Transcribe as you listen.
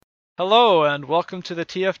Hello and welcome to the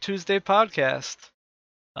TF Tuesday podcast.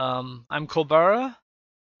 I'm Kolbara,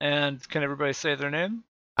 and can everybody say their name?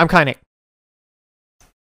 I'm Kynic.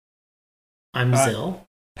 I'm Zill.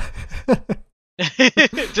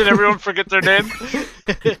 Did everyone forget their name?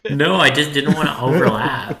 No, I just didn't want to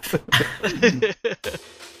overlap.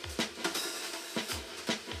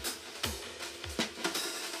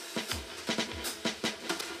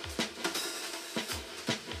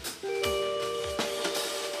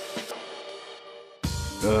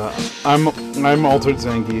 I'm Altered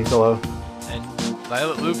Zanky. Hello. And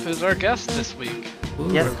VioletLoup is our guest this week.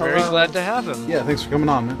 Ooh, Yes, We're very hello. glad to have him. Yeah, thanks for coming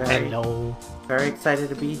on, man. Hello. Very excited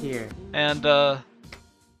to be here. And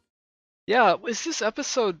is this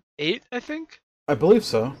episode 8, I think? I believe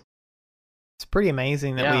so. It's pretty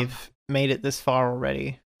amazing that Yeah. we've made it this far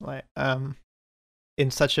already. In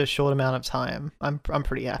such a short amount of time. I'm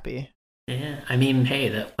pretty happy. yeah, I mean, hey,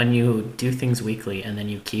 that when you do things weekly and then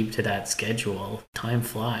you keep to that schedule, time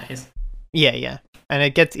flies. Yeah. And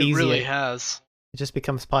it gets It easier. really has. It just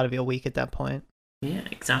becomes part of your week at that point. Yeah,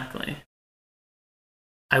 exactly.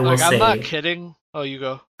 I will I'm say. not kidding. Oh, you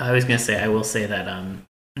go. I was gonna say. I will say that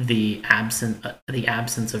the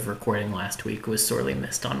absence of recording last week was sorely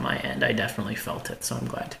missed on my end. I definitely felt it, so I'm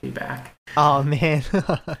glad to be back. Oh man.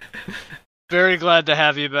 Very glad to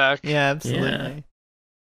have you back. Yeah, absolutely.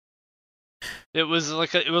 It was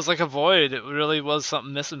like a void. It really was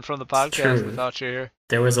something missing from the podcast True. without you here.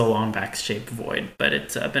 There was a Lombax-shaped void, but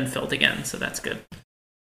it's been filled again, so that's good.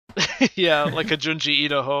 Yeah, like a Junji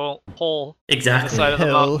Ito hole. Exactly. side of the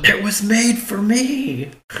Hell. mountain. It was made for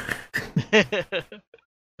me.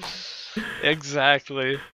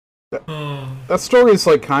 Exactly. Oh. That story is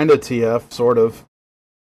like kind of TF, sort of.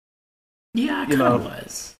 Yeah, it You kind of know.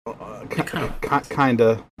 was. Kind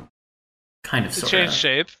of. Kind of, It sort changed of.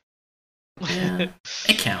 shape. Yeah,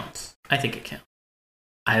 it counts. I think it counts.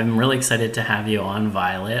 I'm really excited to have you on,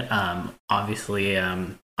 Violet. Obviously,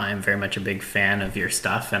 I'm very much a big fan of your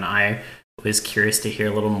stuff, and I was curious to hear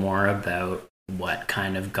a little more about what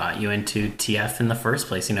kind of got you into TF in the first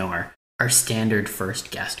place. You know, our standard first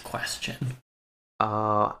guest question.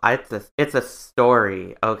 Oh, it's a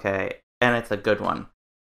story, okay, and it's a good one.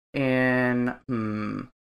 In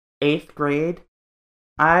 8th grade,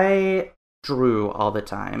 I drew all the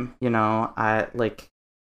time. You know,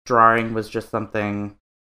 drawing was just something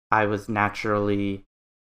I was naturally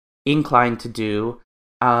inclined to do.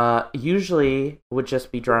 Usually would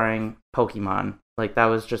just be drawing Pokemon. Like, that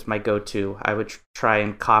was just my go-to. I would try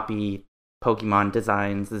and copy Pokemon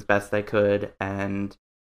designs as best I could, and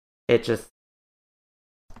it just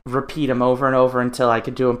repeat them over and over until I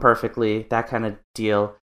could do them perfectly, that kind of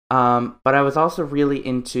deal. But I was also really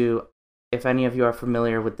into, if any of you are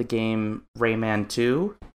familiar with the game Rayman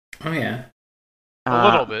 2. Oh yeah. A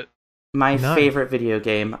little bit. My No. favorite video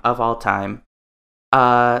game of all time.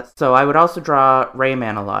 So I would also draw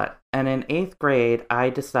Rayman a lot. And in 8th grade, I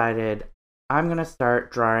decided I'm going to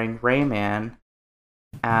start drawing Rayman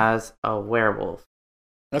as a werewolf.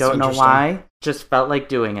 That's Don't know interesting. why, just felt like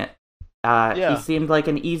doing it. Yeah. He seemed like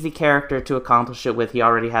an easy character to accomplish it with. He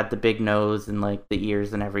already had the big nose and like the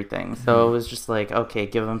ears and everything. So it was just like, okay,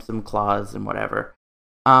 give him some claws and whatever.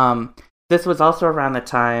 This was also around the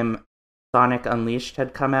time Sonic Unleashed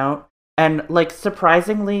had come out. And like,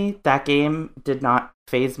 surprisingly, that game did not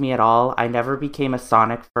faze me at all. I never became a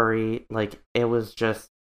Sonic furry. Like, it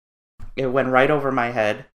went right over my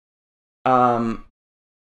head.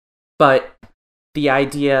 But the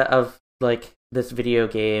idea of like this video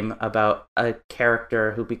game about a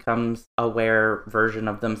character who becomes a were version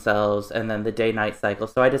of themselves and then the day-night cycle.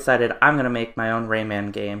 So I decided I'm going to make my own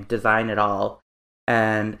Rayman game, design it all,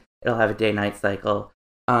 and it'll have a day-night cycle.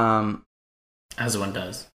 As one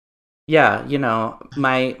does. Yeah, you know,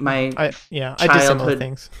 my I did similar Childhood-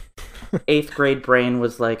 things. 8th grade brain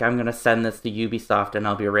was like, I'm going to send this to Ubisoft and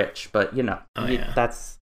I'll be rich. But, you know, Oh, yeah.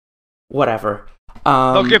 that's whatever.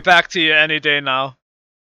 They'll get back to you any day now.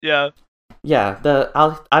 Yeah. Yeah,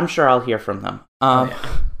 I'm sure I'll hear from them. Yeah.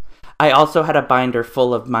 I also had a binder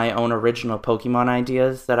full of my own original Pokemon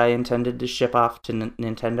ideas that I intended to ship off to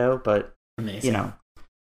Nintendo, but Amazing. you know,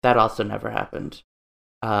 that also never happened.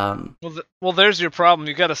 Well, there's your problem.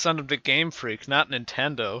 You got to send them to Game Freak, not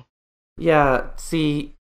Nintendo. Yeah,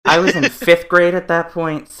 see, I was in 5th grade at that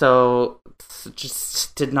point, so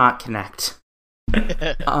just did not connect.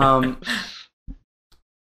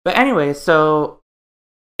 But anyway, so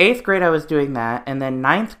 8th grade I was doing that, and then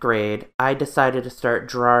 9th grade I decided to start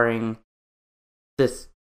drawing this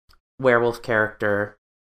werewolf character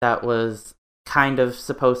that was kind of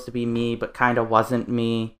supposed to be me, but kind of wasn't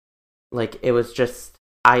me. Like, it was just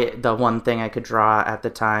the one thing I could draw at the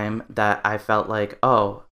time that I felt like,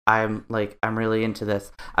 oh, I'm really into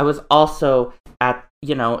this. I was also at,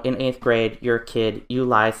 in 8th grade, you're a kid, you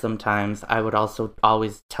lie sometimes. I would also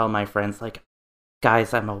always tell my friends, like,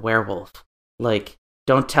 guys, I'm a werewolf. Like,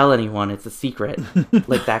 don't tell anyone, it's a secret.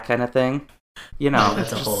 Like, that kind of thing.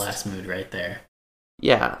 That's a whole ass mood right there.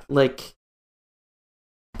 Yeah, like,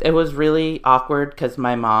 it was really awkward because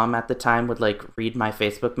my mom at the time would, like, read my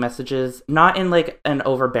Facebook messages. Not in, like, an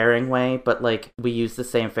overbearing way, but, like, we used the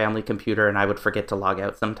same family computer and I would forget to log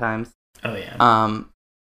out sometimes. Oh, yeah.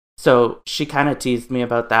 So she kind of teased me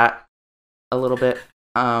about that a little bit.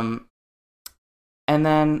 And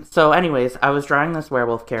then, so anyways, I was drawing this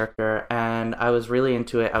werewolf character and I was really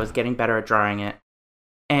into it. I was getting better at drawing it.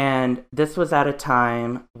 And this was at a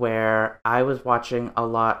time where I was watching a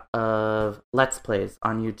lot of Let's Plays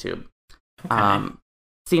on YouTube. Okay.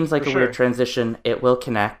 Seems like For a sure. weird transition. It will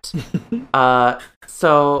connect.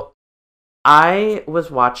 So I was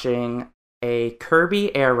watching a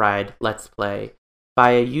Kirby Air Ride Let's Play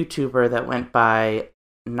by a YouTuber that went by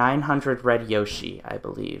 900 Red Yoshi, I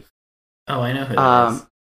believe. Oh, I know who that is.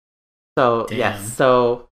 So, Damn. yes.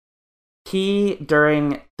 So he,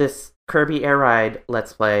 during this Kirby Air Ride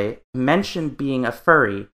Let's Play, mentioned being a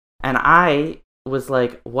furry, and I was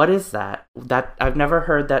like, what is that? I've never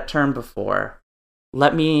heard that term before.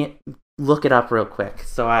 Let me look it up real quick.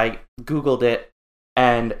 So I Googled it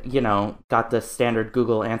and, got the standard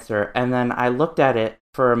Google answer, and then I looked at it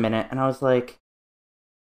for a minute and I was like,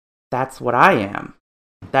 that's what I am.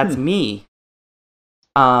 That's me.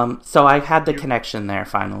 So I had the connection there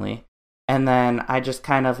finally. And then I just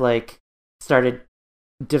kind of like started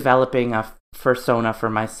developing a persona for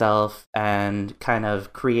myself and kind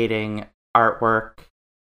of creating artwork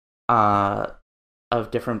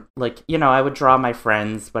of different, like, I would draw my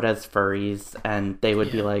friends but as furries, and they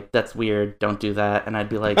would be like, that's weird, don't do that. And I'd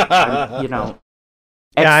be like, Yeah,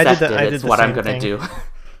 accept I did it's the what I'm same gonna thing. do.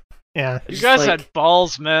 Yeah. You Just guys like- had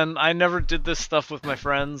balls, man. I never did this stuff with my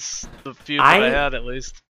friends. The few that I had, at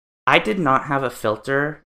least. I did not have a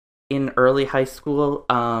filter in early high school.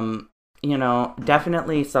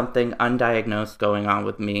 Definitely something undiagnosed going on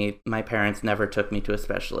with me. My parents never took me to a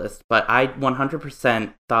specialist, but I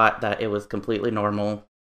 100% thought that it was completely normal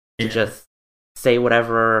to just say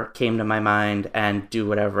whatever came to my mind and do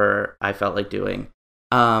whatever I felt like doing.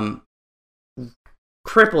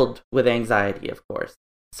 Crippled with anxiety, of course.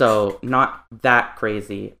 So not that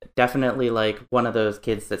crazy. Definitely like one of those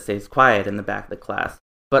kids that stays quiet in the back of the class,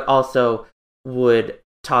 but also would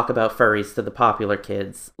talk about furries to the popular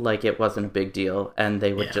kids like it wasn't a big deal, and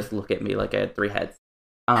they would just look at me like I had 3 heads.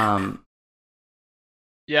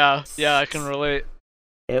 Yeah, I can relate.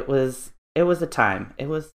 It was a time. It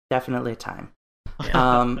was definitely a time.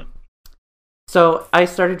 Yeah. So I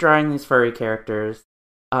started drawing these furry characters,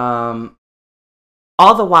 all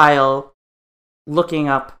the while looking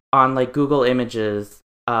up on like Google Images,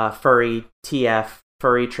 furry TF,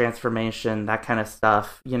 furry transformation, that kind of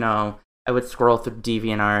stuff. I would scroll through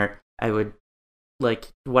DeviantArt. I would, like,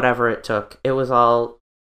 whatever it took. It was all,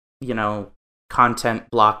 content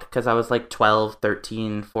blocked because I was like 12,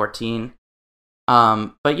 13, 14.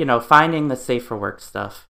 But, finding the safe for work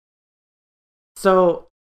stuff. So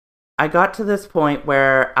I got to this point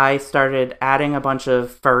where I started adding a bunch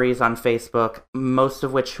of furries on Facebook, most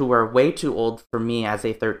of which who were way too old for me as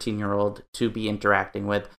a 13-year-old to be interacting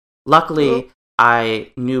with. Luckily,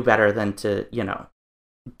 I knew better than to,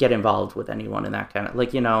 get involved with anyone in that kind of,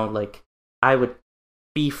 like, I would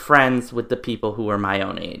be friends with the people who were my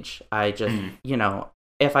own age. I just,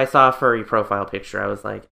 if I saw a furry profile picture, I was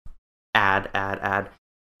like, add.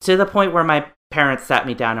 To the point where my parents sat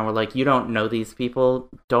me down and were like, you don't know these people,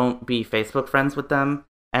 don't be Facebook friends with them.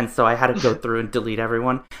 And so I had to go through and delete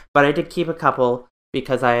everyone. But I did keep a couple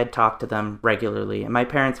because I had talked to them regularly. And my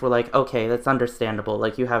parents were like, okay, that's understandable.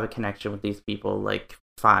 Like, you have a connection with these people, like,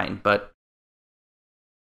 fine. But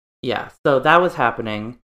yeah, so that was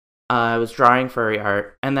happening. I was drawing furry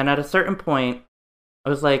art. And then at a certain point, I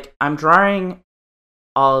was like, I'm drawing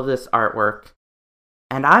all of this artwork,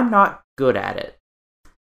 and I'm not good at it.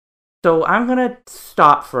 So I'm going to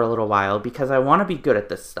stop for a little while because I want to be good at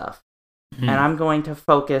this stuff. And I'm going to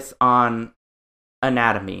focus on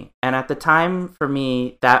anatomy. And at the time, for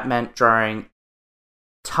me, that meant drawing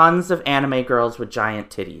tons of anime girls with giant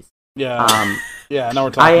titties. Yeah. Yeah, now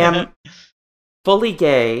we're talking. I am fully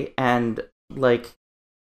gay, and, like,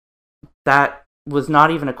 that was not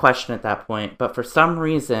even a question at that point. But for some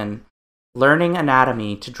reason, learning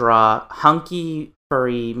anatomy to draw hunky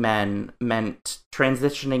furry men meant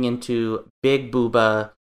transitioning into big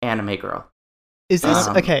booba anime girl. Is this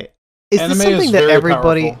okay? Is Anime this is something that very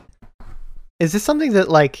everybody? powerful. Is this something that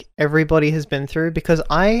like everybody has been through? Because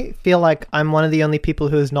I feel like I'm one of the only people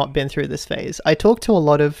who has not been through this phase. I talk to a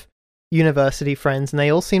lot of university friends and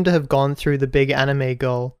they all seem to have gone through the big anime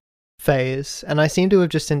girl phase, and I seem to have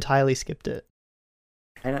just entirely skipped it.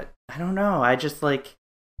 I don't know. I just like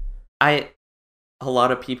a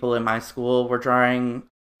lot of people in my school were drawing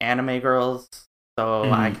anime girls,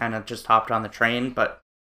 so I kind of just hopped on the train, but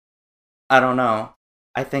I don't know.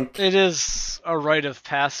 I think it is a rite of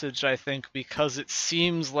passage, I think, because it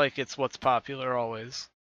seems like it's what's popular always.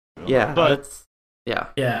 Yeah, but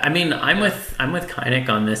yeah. I mean, I'm with Kynick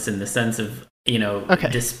on this in the sense of, you know,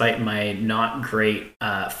 despite my not great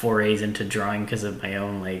forays into drawing because of my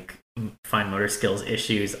own like fine motor skills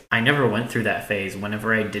issues, I never went through that phase.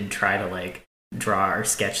 Whenever I did try to like draw or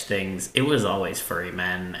sketch things, it was always furry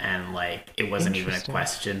men, and like it wasn't even a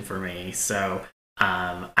question for me. So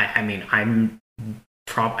I mean, I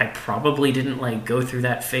probably didn't like go through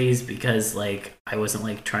that phase because like I wasn't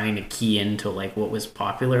like trying to key into like what was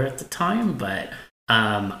popular at the time, but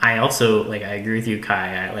I also like I agree with you,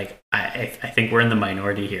 Kai. I think we're in the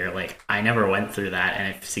minority here. Like I never went through that,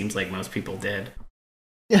 and it seems like most people did.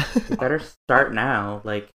 You better start now.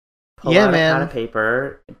 Like pull out a pad of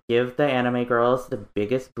paper, give the anime girls the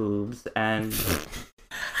biggest boobs, and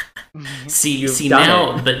see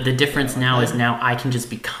now. But the difference now is now I can just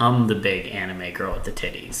become the big anime girl with the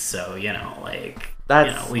titties. So you know, like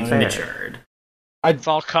we've matured. It's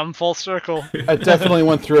all come full circle. I definitely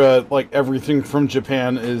went through a like everything from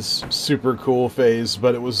Japan is super cool phase,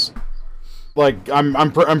 but it was like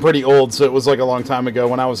I'm pretty old, so it was like a long time ago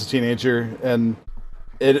when I was a teenager, and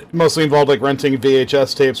it mostly involved like renting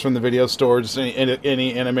VHS tapes from the video stores.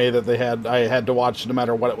 Any anime that they had, I had to watch no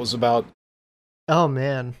matter what it was about. Oh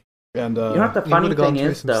man! And you know what the funny thing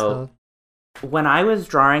is though, when I was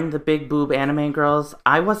drawing the big boob anime girls,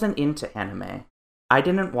 I wasn't into anime. I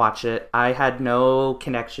didn't watch it. I had no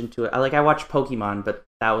connection to it. I watched Pokemon, but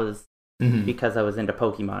that was because I was into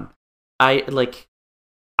Pokemon. I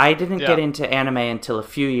didn't get into anime until a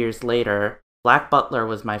few years later. Black Butler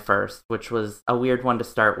was my first, which was a weird one to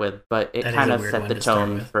start with, but it kind of set the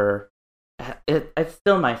tone for it. It's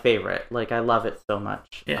still my favorite. Like I love it so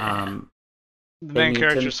much. Yeah. The main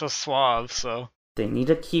character's so suave, so they need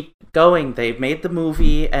to keep going. They made the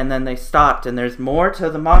movie and then they stopped, and there's more to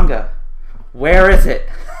the manga. Where is it?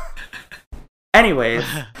 Anyways,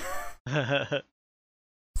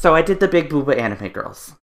 so I did the big booba anime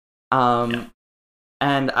girls, and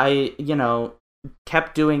I,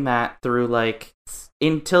 kept doing that through like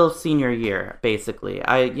until senior year. Basically,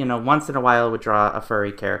 I, once in a while would draw a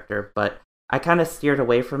furry character, but I kind of steered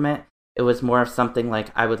away from it. It was more of something like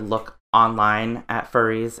I would look online at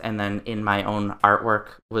furries, and then in my own artwork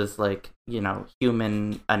was like,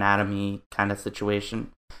 human anatomy kind of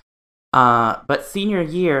situation. But senior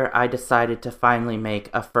year, I decided to finally make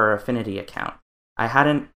a Fur Affinity account. I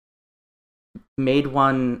hadn't made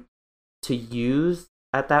one to use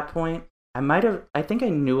at that point. I think I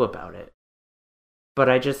knew about it, but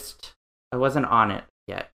I wasn't on it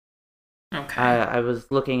yet. Okay. I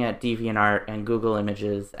was looking at DeviantArt and Google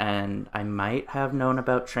Images, and I might have known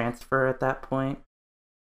about Transfer at that point.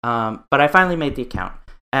 But I finally made the account,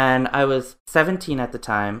 and I was 17 at the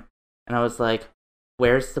time, and I was like,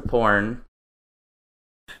 where's the porn?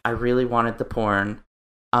 I really wanted the porn.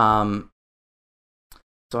 So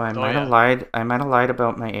I might have lied. I might have lied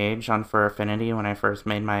about my age on Fur Affinity when I first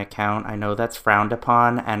made my account. I know that's frowned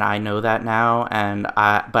upon, and I know that now.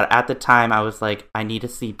 But at the time, I was like, I need to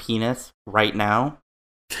see penis right now.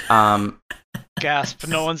 Gasp!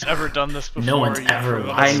 No one's ever done this before. No one's ever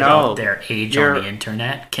I know their age on the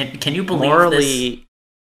internet. Can you believe this?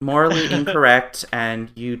 Morally incorrect, and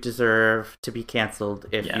you deserve to be canceled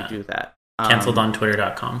if you do that. Canceled on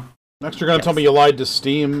Twitter.com. Next, you're gonna tell me you lied to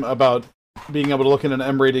Steam about being able to look at an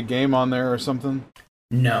M-rated game on there or something.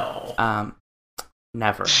 No.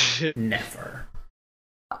 Never. Never.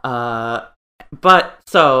 But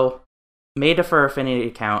so made a Fur Affinity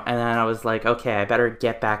account, and then I was like, okay, I better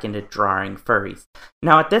get back into drawing furries.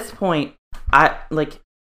 Now at this point,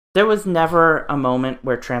 there was never a moment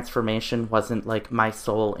where transformation wasn't like my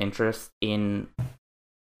sole interest in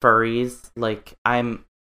furries. Like I'm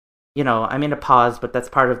in a pause, but that's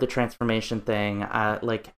part of the transformation thing.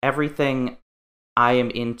 Like everything I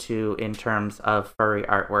am into in terms of furry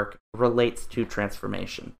artwork relates to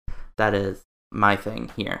transformation. That is my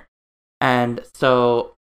thing here. And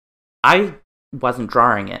so I wasn't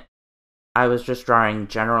drawing it. I was just drawing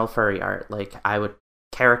general furry art. Like I would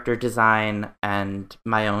character design and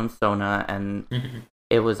my own Sona, and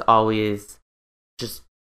it was always just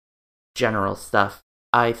general stuff.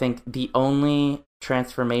 I think the only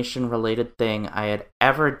transformation related thing I had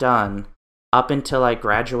ever done up until I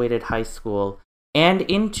graduated high school and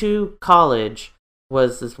into college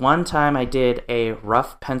was this one time I did a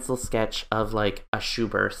rough pencil sketch of like a shoe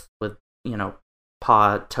burst with,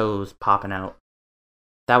 toes popping out.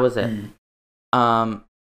 That was it.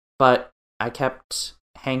 But I kept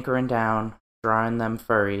hankering down, drawing them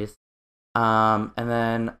furries. And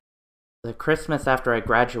then the Christmas after I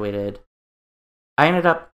graduated, I ended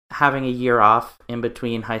up having a year off in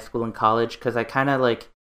between high school and college because I kind of like,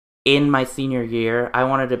 in my senior year, I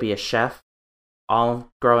wanted to be a chef all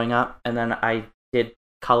growing up. And then I did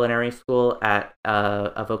culinary school at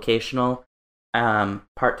a vocational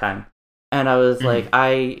part-time. And I was like,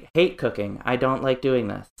 I hate cooking. I don't like doing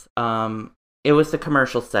this. It was the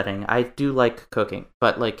commercial setting. I do like cooking,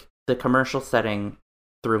 but like the commercial setting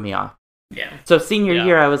threw me off. Yeah. So senior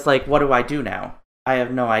year, I was like, what do I do now? I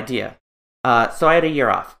have no idea. So I had a year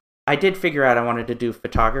off. I did figure out I wanted to do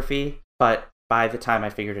photography, but by the time I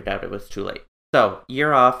figured it out, it was too late. So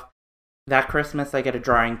year off. That Christmas, I get a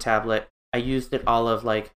drawing tablet. I used it all of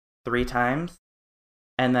like 3 times.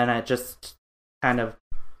 And then I just kind of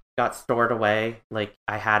got stored away. Like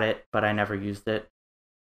I had it, but I never used it.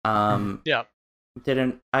 I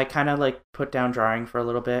kind of like put down drawing for a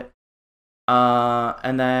little bit.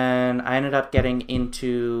 And then I ended up getting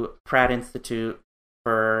into Pratt Institute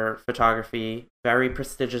for photography, very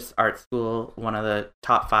prestigious art school, one of the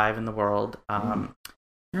top 5 in the world. Oh,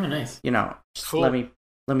 nice. Just cool. let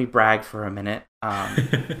me brag for a minute.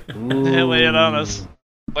 Lay it on us.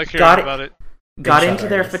 Like hearing about it. Got into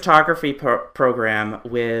their photography program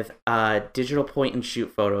with digital point and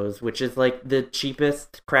shoot photos, which is like the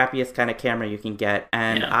cheapest, crappiest kind of camera you can get.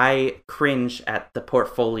 And I cringe at the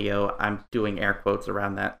portfolio, I'm doing air quotes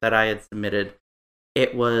around that I had submitted.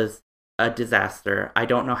 It was a disaster. I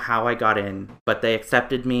don't know how I got in, but they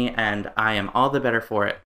accepted me and I am all the better for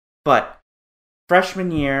it. But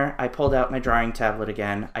freshman year, I pulled out my drawing tablet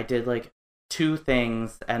again. I did like 2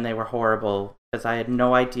 things and they were horrible because I had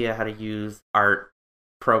no idea how to use art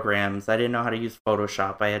programs. I didn't know how to use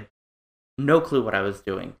Photoshop. I had no clue what I was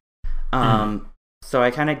doing. So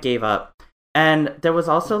I kind of gave up. And there was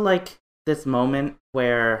also like this moment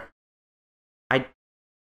where I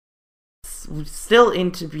was still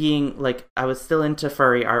into being like, I was still into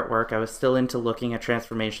furry artwork. I was still into looking at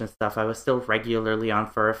transformation stuff. I was still regularly on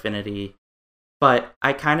Fur Affinity. But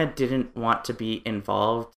I kind of didn't want to be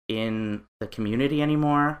involved in the community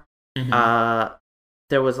anymore.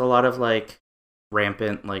 There was a lot of like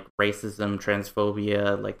rampant like racism,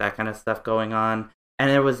 transphobia, like that kind of stuff going on. And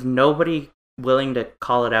there was nobody willing to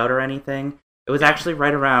call it out or anything. It was actually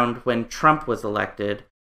right around when Trump was elected.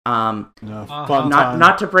 Not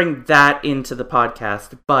to bring that into the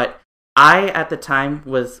podcast, but I at the time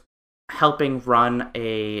was helping run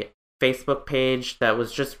a Facebook page that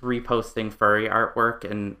was just reposting furry artwork,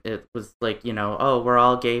 and it was like, oh, we're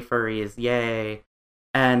all gay furries, yay.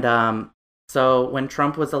 And so when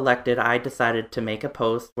Trump was elected, I decided to make a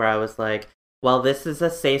post where I was like, well, this is a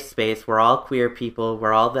safe space. We're all queer people.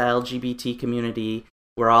 We're all the LGBT community.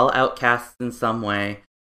 We're all outcasts in some way.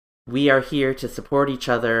 We are here to support each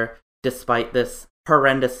other despite this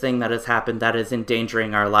horrendous thing that has happened that is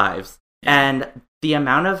endangering our lives. And the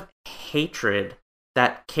amount of hatred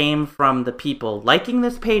that came from the people liking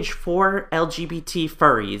this page for LGBT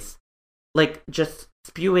furries, like just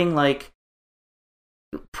spewing like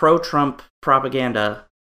pro-Trump propaganda,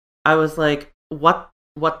 I was like, what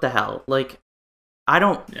the hell? Like, I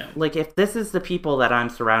don't, like, if this is the people that I'm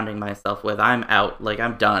surrounding myself with, I'm out, like,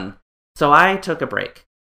 I'm done. So I took a break.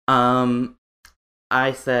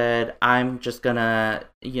 I said, I'm just gonna,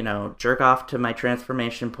 jerk off to my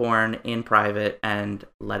transformation porn in private and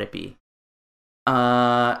let it be.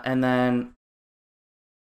 And then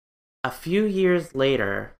a few years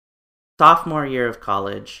later, sophomore year of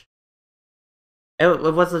college, it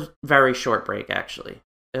was a very short break, actually.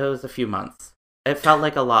 It was a few months. It felt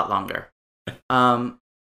like a lot longer.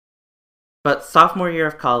 But sophomore year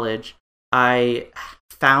of college, I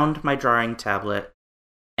found my drawing tablet,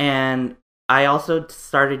 and I also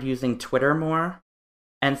started using Twitter more.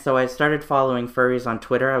 And so I started following furries on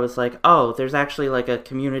Twitter. I was like, oh, there's actually like a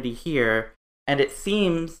community here, and it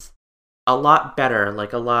seems a lot better,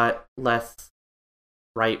 like a lot less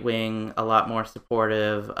right-wing, a lot more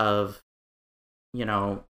supportive of,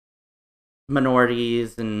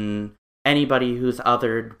 minorities and anybody who's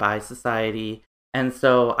othered by society. And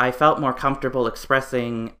so I felt more comfortable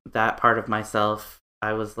expressing that part of myself.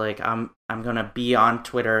 I was like, I'm gonna be on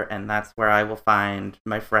Twitter, and that's where I will find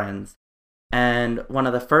my friends. And one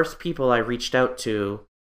of the first people I reached out to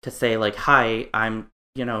say like, hi, I'm,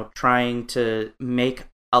 trying to make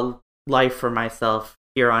a life for myself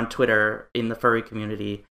here on Twitter in the furry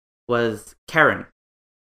community. was Karen.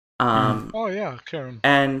 Oh yeah, Karen.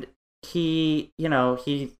 And he,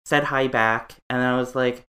 he said hi back, and I was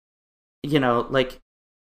like, like,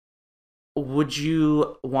 would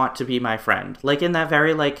you want to be my friend? Like, in that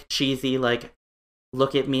very, like, cheesy, like,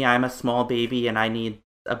 look at me, I'm a small baby and I need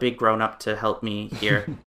a big grown-up to help me here.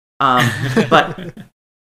 But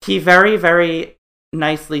he very, very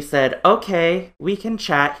nicely said, okay, we can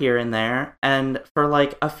chat here and there. And for,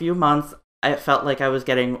 like, a few months, it felt like I was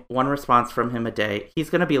getting one response from him a day. He's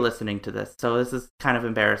going to be listening to this, so this is kind of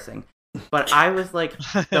embarrassing. But I was, like,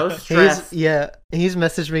 so stressed. He's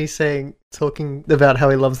messaged me talking about how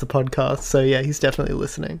he loves the podcast, so yeah, he's definitely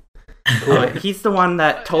listening. He's the one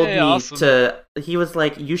that told me awesome. he was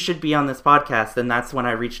like, you should be on this podcast, and that's when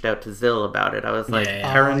I reached out to Zill about it. I was like,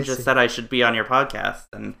 Karen just said I should be on your podcast,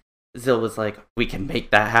 and Zill was like, we can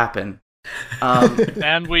make that happen.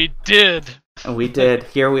 And we did. And we did.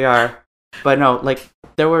 Here we are. But no, like,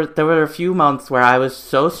 there were a few months where I was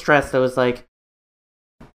so stressed. I was like,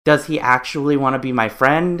 does he actually want to be my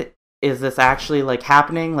friend? Is this actually, like,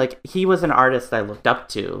 happening? Like, he was an artist I looked up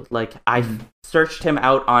to. Like, I searched him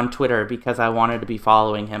out on Twitter because I wanted to be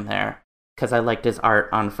following him there, because I liked his art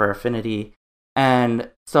on For Affinity. And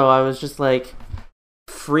so I was just, like,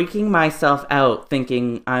 freaking myself out,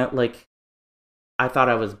 thinking, I thought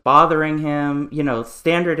I was bothering him,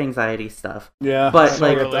 standard anxiety stuff. Yeah, but, so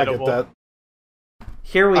like, I get that.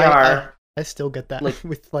 Here we are. I still get that, like,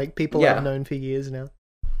 with, like, people I've known for years now.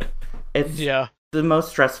 It's the most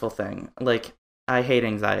stressful thing. Like, I hate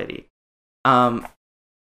anxiety. But,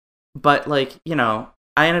 like, I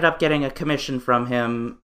ended up getting a commission from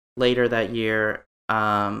him later that year.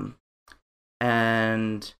 And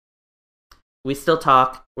we still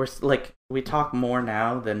talk. We talk more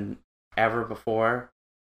now than ever before.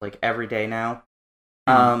 Like, every day now.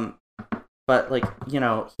 But, like,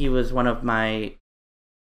 he was one of my,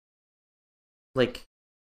 like,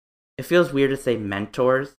 it feels weird to say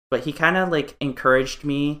mentors, but he kind of, like, encouraged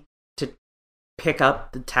me to pick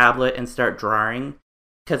up the tablet and start drawing.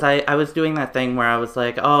 Because I was doing that thing where I was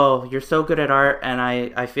like, oh, you're so good at art, and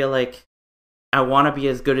I feel like I want to be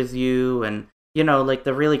as good as you, and, like,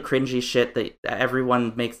 the really cringy shit that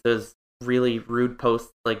everyone makes those really rude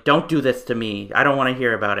posts, like, don't do this to me, I don't want to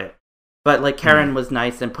hear about it. But, like, Karen was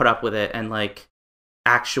nice and put up with it, and, like,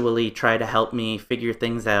 actually try to help me figure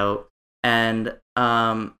things out. And,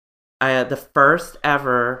 the first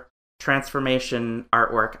ever transformation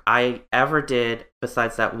artwork I ever did,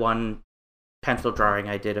 besides that one pencil drawing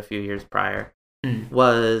I did a few years prior,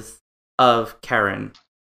 was of Karen.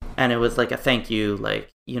 And it was like a thank you,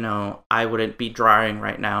 like, I wouldn't be drawing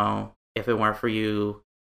right now if it weren't for you.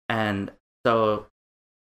 And so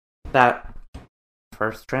that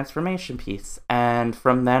first transformation piece. And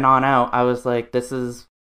from then on out, I was like, this is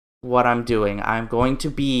what I'm doing. I'm going to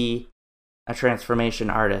be a transformation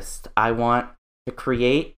artist. I want to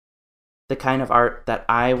create the kind of art that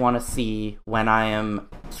I want to see when I am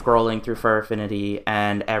scrolling through For Affinity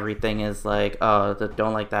and everything is like, oh,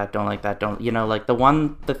 don't like that, don't, like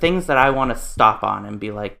the things that I want to stop on and be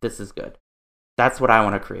like, this is good. That's what I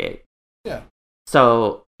want to create. Yeah.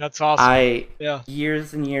 So that's awesome.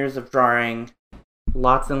 Years and years of drawing,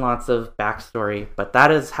 lots and lots of backstory, but that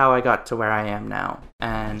is how I got to where I am now.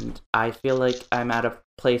 And I feel like I'm at a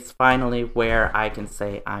place finally where I can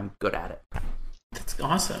say I'm good at it. That's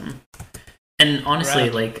awesome. And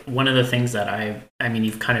honestly, like, one of the things that I mean,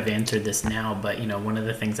 you've kind of answered this now, but, one of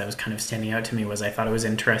the things that was kind of standing out to me was I thought it was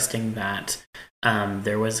interesting that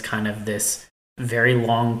there was kind of this very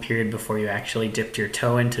long period before you actually dipped your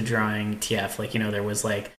toe into drawing TF. Like, there was,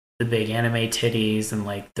 like, the big anime titties and,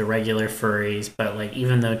 like, the regular furries, but, like,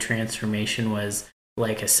 even though transformation was,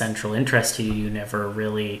 like, a central interest to you, you never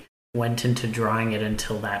really went into drawing it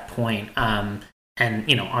until that point. And,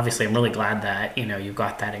 obviously I'm really glad that, you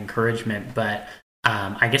got that encouragement, but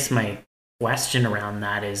I guess my question around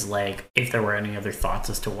that is, like, if there were any other thoughts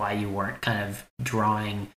as to why you weren't kind of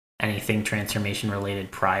drawing anything transformation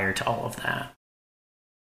related prior to all of that.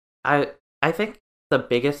 I think the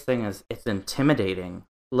biggest thing is it's intimidating.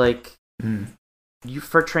 Like,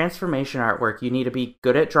 for transformation artwork, you need to be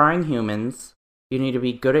good at drawing humans, you need to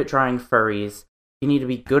be good at drawing furries, you need to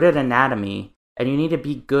be good at anatomy, and you need to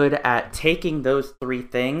be good at taking those three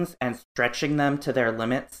things and stretching them to their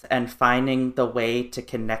limits and finding the way to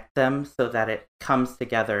connect them so that it comes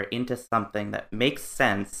together into something that makes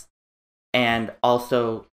sense and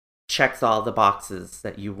also checks all the boxes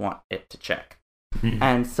that you want it to check.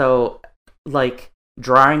 And so, like,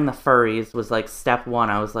 drawing the furries was, like, step one.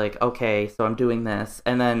 I was like, okay, so I'm doing this.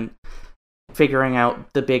 And then figuring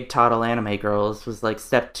out the big toddle anime girls was, like,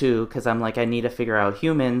 step two, because I'm like, I need to figure out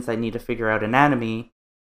humans, I need to figure out anatomy.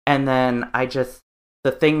 And then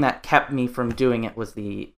the thing that kept me from doing it was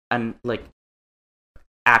the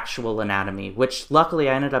actual anatomy, which luckily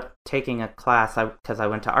I ended up taking a class because I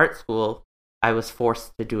went to art school. I was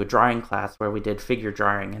forced to do a drawing class where we did figure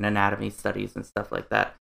drawing and anatomy studies and stuff like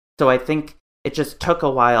that. So I think it just took a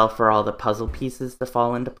while for all the puzzle pieces to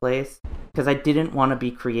fall into place, because I didn't want to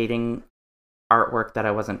be creating artwork that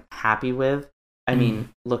I wasn't happy with. I mean,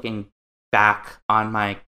 looking back on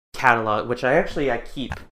my catalog, which I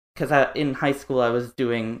keep, because in high school I was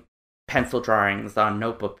doing pencil drawings on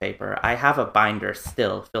notebook paper. I have a binder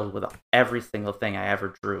still filled with every single thing I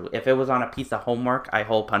ever drew. If it was on a piece of homework, I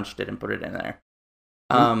hole punched it and put it in there.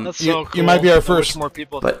 That's so cool. You might be our first. More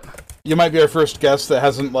people. But you might be our first guest that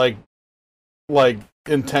hasn't like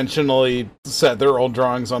intentionally set their old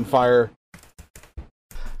drawings on fire.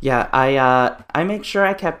 yeah, I make sure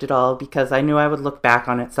I kept it all because I knew I would look back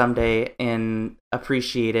on it someday and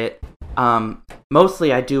appreciate it.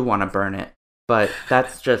 Mostly I do want to burn it, but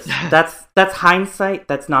that's just that's hindsight.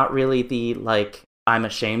 That's not really the I'm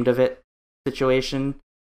ashamed of it situation.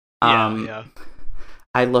 Yeah.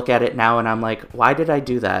 I look at it now and I'm like, why did I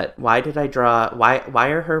do that? Why did I draw? Why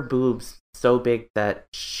are her boobs so big that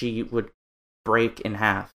she would break in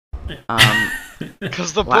half?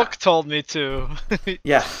 Because the book told me to.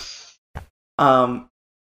 Yeah. I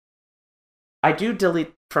do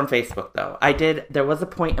delete from Facebook though. There was a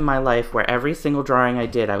point in my life where every single drawing I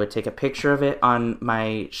did, I would take a picture of it on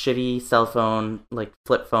my shitty cell phone,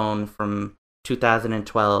 flip phone from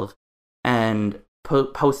 2012, and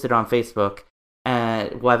post it on Facebook.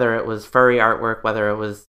 And whether it was furry artwork, whether it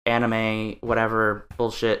was anime, whatever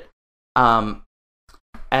bullshit.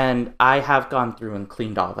 And I have gone through and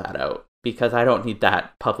cleaned all that out because I don't need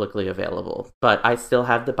that publicly available. But I still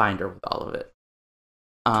have the binder with all of it.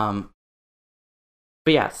 But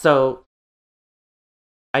yeah, so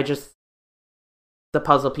the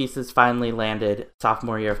puzzle pieces finally landed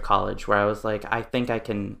sophomore year of college, where I was like, I think I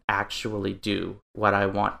can actually do what I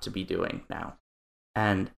want to be doing now.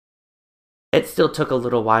 And it still took a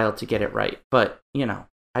little while to get it right, but,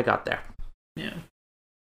 I got there. Yeah.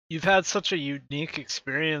 You've had such a unique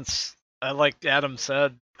experience, like Adam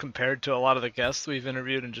said, compared to a lot of the guests we've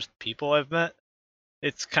interviewed and just people I've met.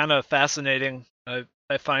 It's kind of fascinating. I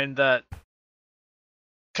find that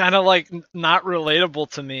kind of not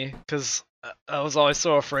relatable to me because I was always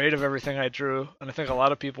so afraid of everything I drew, and I think a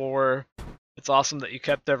lot of people were. It's awesome that you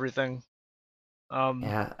kept everything.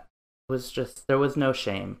 Yeah. There was no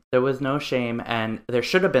shame. There was no shame, and there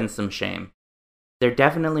should have been some shame. There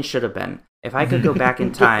definitely should have been. If I could go back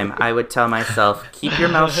in time, I would tell myself, keep your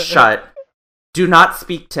mouth shut, do not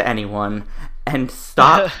speak to anyone, and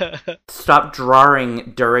stop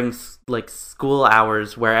drawing during school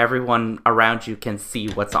hours where everyone around you can see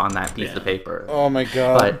what's on that piece of paper. Oh my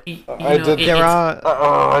god. But I did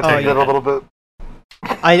a little bit.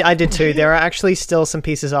 I did too. There are actually still some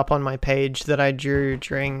pieces up on my page that I drew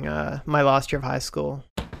during my last year of high school,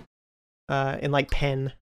 in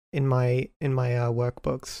pen in my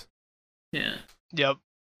workbooks. Yeah. Yep.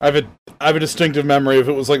 I have a distinctive memory of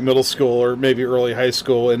it was middle school or maybe early high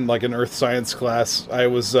school in an earth science class. I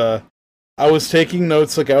was taking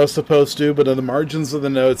notes like I was supposed to, but in the margins of the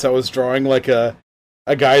notes I was drawing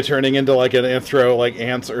a guy turning into an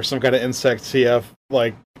ants or some kind of insect TF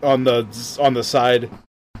on the side,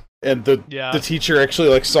 and the teacher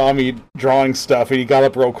actually saw me drawing stuff, and he got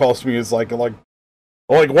up real close to me. He was like, what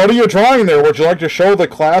are you drawing there? Would you like to show the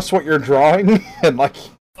class what you're drawing? And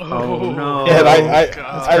oh no! And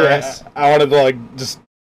I wanted to just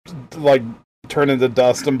turn into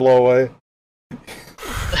dust and blow away.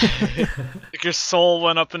 Your soul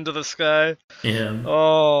went up into the sky. Yeah.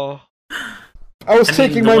 Oh. I was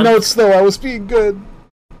taking my notes though. I was being good.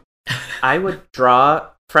 I would draw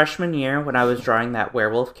freshman year when I was drawing that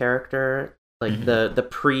werewolf character, the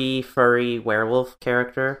pre-furry werewolf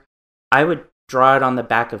character. I would draw it on the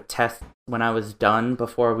back of tests when I was done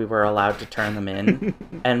before we were allowed to turn them in.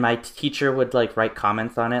 And my teacher would write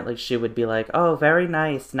comments on it. She would be like, "Oh, very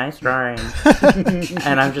nice drawing."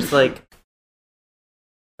 And I'm just like,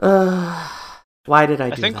 why did I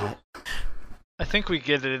do that? I think we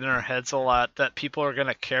get it in our heads a lot that people are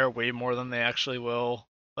gonna care way more than they actually will.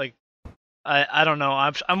 I don't know.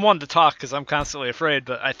 I'm one to talk because I'm constantly afraid,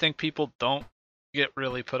 but I think people don't get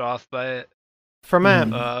really put off by it. From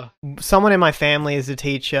someone in my family is a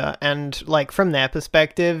teacher, and from their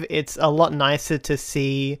perspective, it's a lot nicer to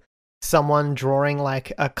see someone drawing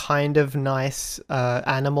a kind of nice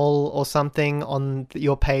animal or something on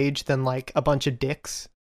your page than a bunch of dicks.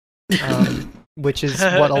 Which is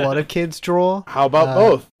what a lot of kids draw. How about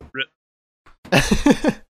both?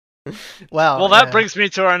 Well, that brings me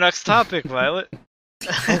to our next topic, Violet.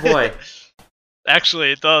 Oh boy.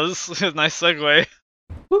 Actually, it does. Nice segue.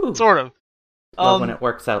 Woo. Sort of. Love when it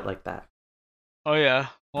works out like that. Oh yeah.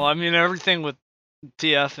 Well, I mean, everything with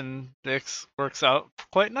TF and Vix works out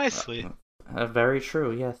quite nicely. Very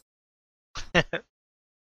true, yes.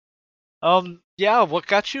 Yeah, what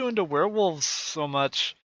got you into werewolves so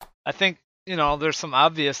much? I think, there's some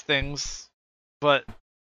obvious things, but,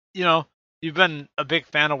 you've been a big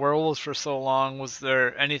fan of werewolves for so long. Was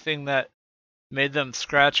there anything that made them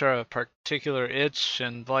scratch a particular itch?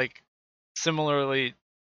 And, like, similarly,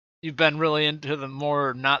 you've been really into the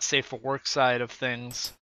more not safe for work side of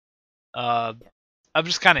things. I'm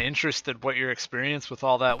just kind of interested what your experience with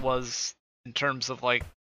all that was in terms of, like,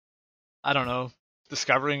 I don't know,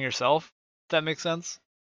 discovering yourself, if that makes sense.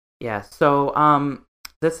 Yeah, so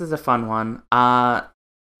this is a fun one.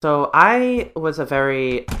 So I was a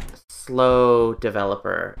very slow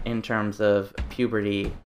developer in terms of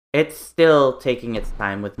puberty. It's still taking its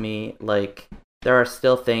time with me. Like, there are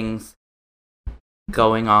still things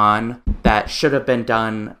going on that should have been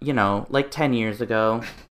done, like 10 years ago.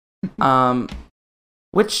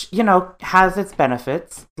 Which, has its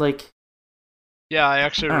benefits. Like, yeah, I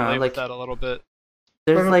actually relate with that a little bit.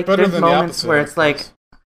 There's moments where it's like,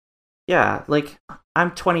 yeah, like,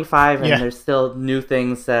 I'm 25 and there's still new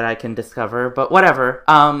things that I can discover, but whatever.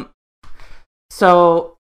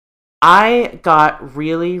 So I got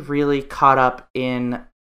really, really caught up in,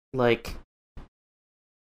 like,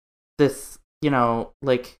 this,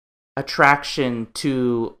 like, attraction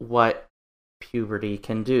to what puberty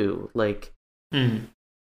can do. Like,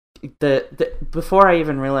 before I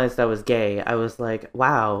even realized I was gay, I was like,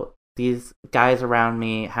 wow, these guys around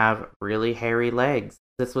me have really hairy legs.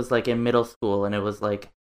 This was like in middle school, and it was like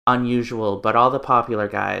unusual, but all the popular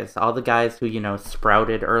guys, all the guys who,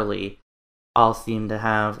 sprouted early, all seemed to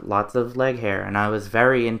have lots of leg hair, and I was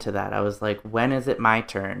very into that. I was like, when is it my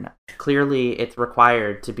turn? Clearly it's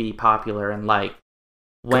required to be popular and liked.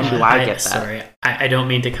 When do I get that? Sorry, I don't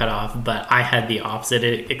mean to cut off, but I had the opposite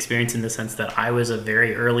experience in the sense that I was a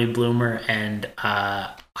very early bloomer, and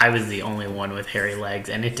I was the only one with hairy legs,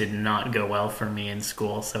 and it did not go well for me in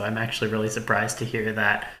school. So I'm actually really surprised to hear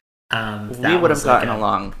that. We would have gotten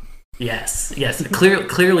along. Yes.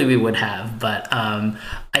 Clearly we would have, but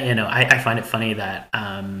I find it funny that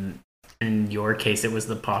in your case it was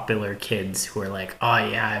the popular kids who were like, oh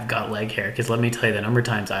yeah, I've got leg hair. Because let me tell you, the number of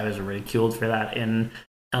times I was ridiculed for that in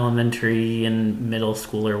elementary and middle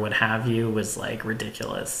school or what have you was like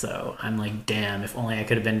ridiculous. So I'm like, damn, if only I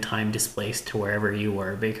could have been time displaced to wherever you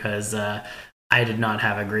were, because I did not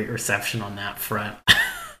have a great reception on that front.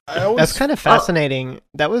 That's kind of fascinating.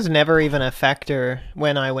 That was never even a factor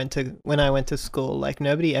when I went to school. Like,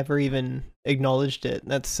 nobody ever even acknowledged it.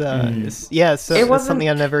 That's so it's something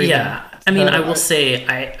I've never even I mean, I will say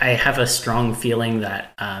I have a strong feeling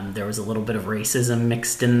that there was a little bit of racism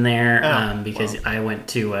mixed in there, because I went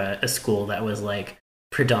to a school that was like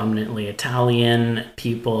predominantly Italian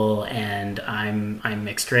people, and I'm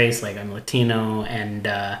mixed race, like I'm Latino, and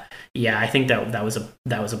I think that was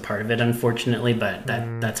a part of it, unfortunately, but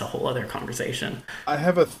that's a whole other conversation. I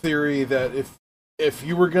have a theory that if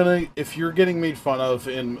you're getting made fun of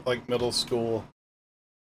in like middle school,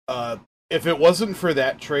 if it wasn't for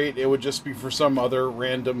that trait, it would just be for some other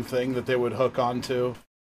random thing that they would hook onto,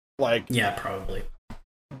 like probably,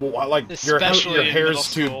 like your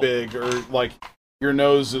hair's too big, or like your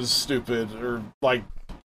nose is stupid, or like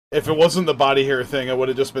if it wasn't the body hair thing, it would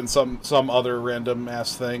have just been some other random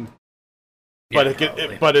ass thing. But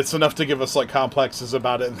but it's enough to give us like complexes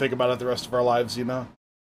about it and think about it the rest of our lives,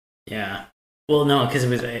 Yeah. Well, no, because it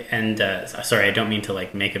was, and sorry, I don't mean to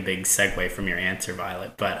like make a big segue from your answer,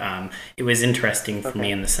 Violet, but it was interesting for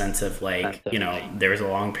me in the sense of like, there was a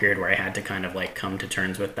long period where I had to kind of like come to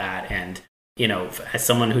terms with that, and as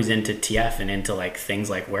someone who's into TF and into like things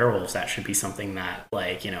like werewolves, that should be something that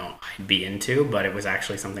like, I'd be into, but it was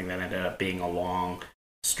actually something that ended up being a long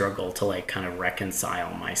struggle to like kind of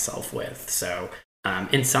reconcile myself with. So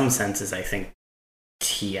in some senses, I think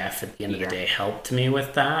TF at the end of the day helped me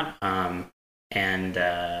with that.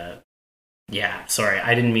 Sorry,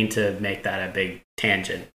 I didn't mean to make that a big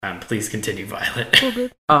tangent. Please continue,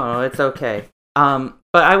 Violet. Oh, it's okay. But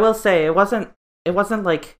I will say it wasn't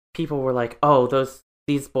like people were like, oh,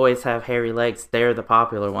 these boys have hairy legs, they're the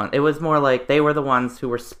popular one. It was more like they were the ones who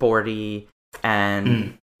were sporty,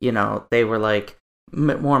 and they were like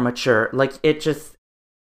more mature. Like, it just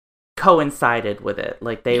coincided with it.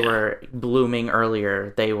 Like, they were blooming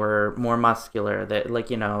earlier, they were more muscular, that like,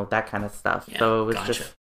 that kind of stuff. So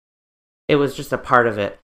it was just a part of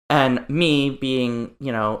it. And me being,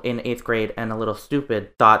 in 8th grade and a little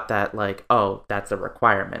stupid, thought that like, oh, that's a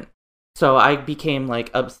requirement. So I became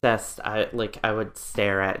like obsessed. I would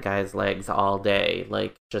stare at guys' legs all day,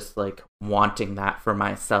 like just like wanting that for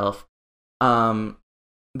myself. Um,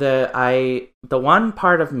 the one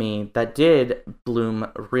part of me that did bloom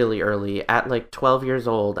really early at like 12 years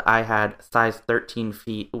old, I had size 13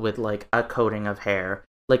 feet with like a coating of hair.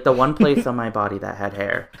 Like the one place on my body that had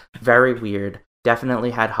hair. Very weird.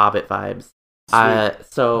 Definitely had Hobbit vibes.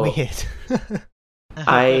 So Weird.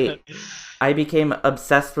 I became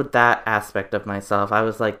obsessed with that aspect of myself. I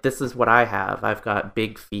was like, this is what I have. I've got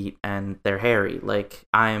big feet and they're hairy. Like,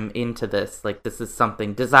 I'm into this. Like, this is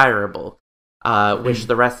something desirable. Wish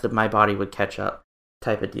the rest of my body would catch up,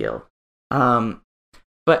 type of deal.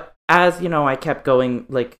 But as, I kept going,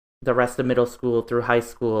 like, the rest of middle school through high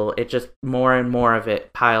school, it just more and more of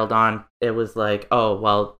it piled on. It was like, oh,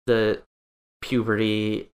 well, the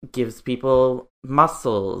puberty gives people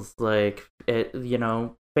muscles, like,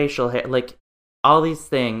 facial hair, like, all these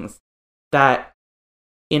things that,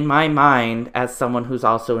 in my mind, as someone who's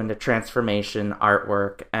also into transformation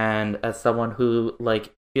artwork, and as someone who,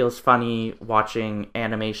 like, feels funny watching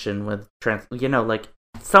animation with like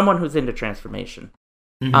someone who's into transformation.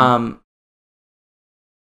 Mm-hmm.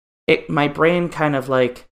 My brain kind of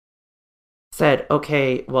like said,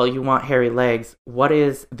 okay, well, you want hairy legs. What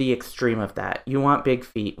is the extreme of that? You want big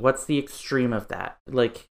feet. What's the extreme of that?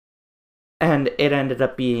 Like, and it ended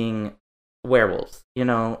up being werewolves.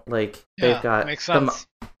 Like they've got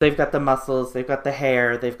they've got the muscles, they've got the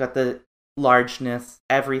hair, they've got the largeness,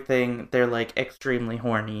 everything. They're like extremely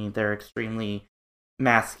horny, they're extremely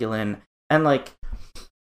masculine, and like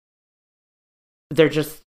they're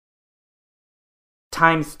just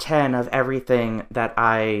times 10 of everything that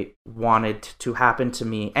I wanted to happen to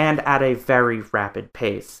me, and at a very rapid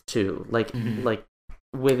pace too. Like like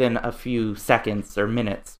within a few seconds or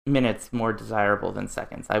minutes more desirable than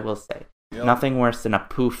seconds, I will say. Yep. Nothing worse than a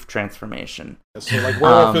poof transformation. So like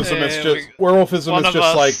werewolfism is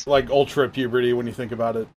just like ultra puberty when you think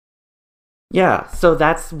about it. Yeah, so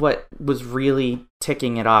that's what was really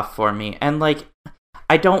ticking it off for me. And like,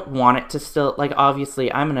 I don't want it to still, like,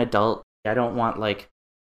 obviously I'm an adult. I don't want like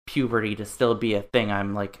puberty to still be a thing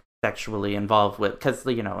I'm like sexually involved with, because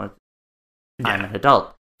I'm an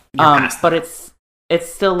adult. But it's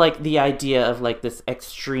still like the idea of like this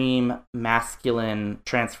extreme masculine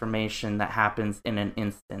transformation that happens in an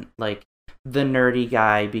instant. Like the nerdy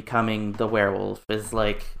guy becoming the werewolf is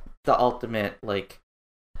like the ultimate like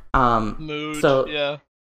mood. So yeah,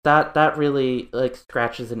 that really like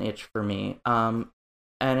scratches an itch for me. And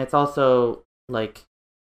it's also like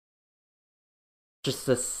just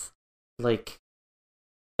this like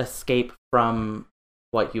escape from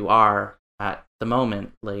what you are at the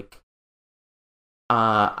moment. Like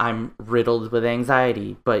I'm riddled with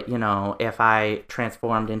anxiety, but if I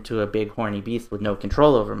transformed into a big horny beast with no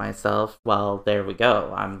control over myself, well, there we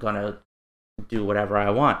go. I'm gonna do whatever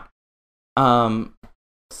I want.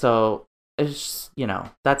 So it's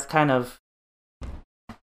that's kind of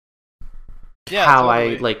how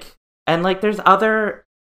totally. I like, and like there's other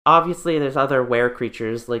were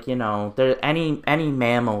creatures, like there any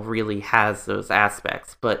mammal really has those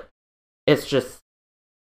aspects, but it's just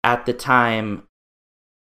at the time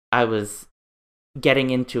I was getting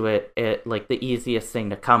into it, like the easiest thing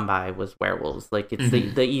to come by was werewolves. Like it's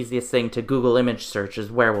the easiest thing to Google image search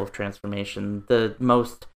is werewolf transformation. The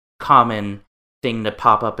most common thing to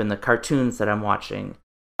pop up in the cartoons that I'm watching.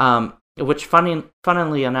 Which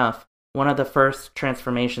funnily enough, one of the first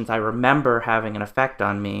transformations I remember having an effect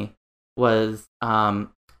on me was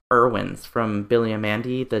Irwin's from Billy and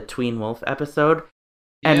Mandy, the Tween Wolf episode.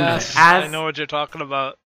 And yes, I know what you're talking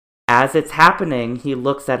about. As it's happening, he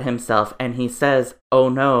looks at himself and he says, "Oh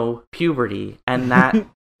no, puberty." And that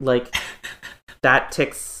like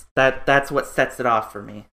that's what sets it off for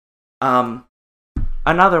me.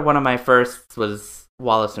 Another one of my firsts was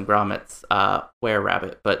Wallace and Gromit's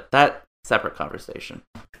Were-Rabbit, but that separate conversation.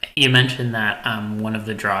 You mentioned that one of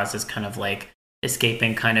the draws is kind of like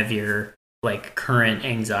escaping kind of your like current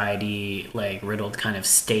anxiety, like riddled kind of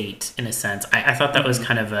state in a sense. I thought that was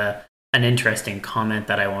kind of an interesting comment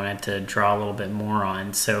that I wanted to draw a little bit more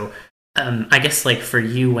on. So I guess like for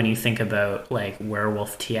you, when you think about like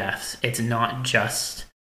werewolf TFs, it's not just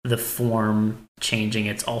the form changing,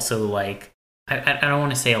 it's also like I don't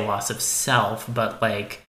want to say a loss of self, but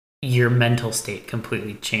like your mental state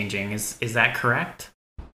completely changing. Is that correct?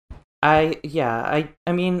 I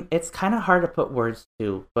mean, it's kind of hard to put words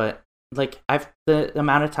to, but like the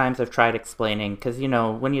amount of times I've tried explaining, because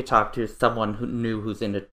when you talk to someone who's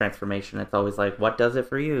into transformation, it's always like, what does it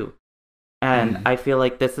for you? And I feel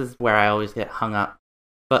like this is where I always get hung up.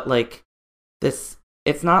 But like this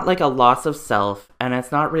it's not like a loss of self, and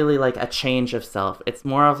it's not really like a change of self. It's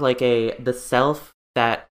more of like the self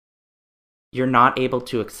that you're not able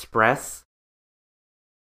to express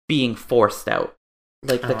being forced out.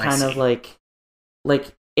 Like the kind of like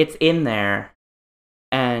it's in there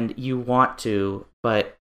and you want to,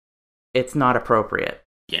 but it's not appropriate.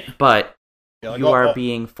 Yeah. But Yeah, like you are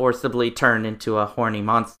being forcibly turned into a horny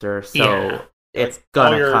monster, so it's like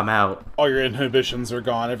gonna come out. All your inhibitions are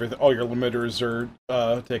gone. Everything, all your limiters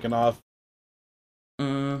are taken off.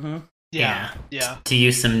 Mm-hmm. Yeah. To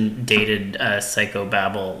use some dated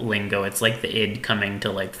psychobabble lingo, it's like the id coming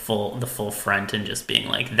to like the full front and just being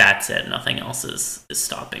like, "That's it. Nothing else is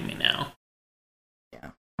stopping me now."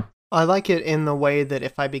 Yeah. I like it in the way that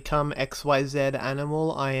if I become XYZ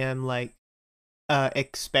animal, I am like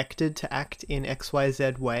expected to act in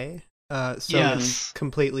XYZ way. So it's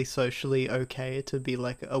completely socially okay to be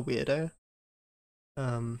like a weirdo.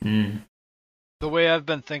 The way I've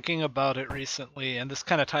been thinking about it recently, and this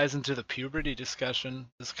kind of ties into the puberty discussion,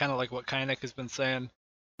 this is kind of like what Kynek has been saying.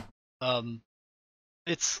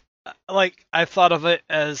 It's like I've thought of it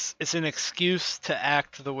as it's an excuse to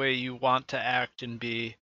act the way you want to act and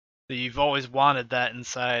be. That you've always wanted that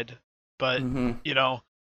inside, but you know,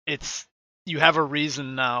 it's you have a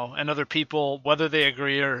reason now, and other people, whether they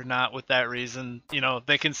agree or not with that reason, you know,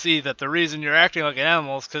 they can see that the reason you're acting like an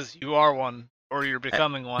animal is because you are one, or you're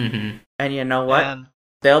becoming one. And you know what?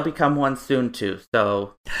 They'll become one soon too,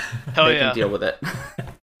 so they can deal with it.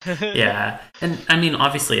 Yeah, and I mean,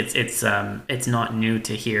 obviously, it's not new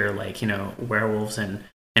to hear like, you know, werewolves and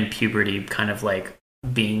puberty kind of like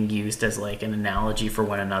being used as like an analogy for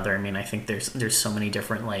one another. I mean, I think there's so many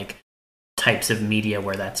different like types of media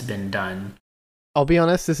where that's been done. I'll be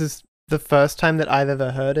honest, this is the first time that I've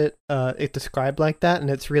ever heard it described like that, and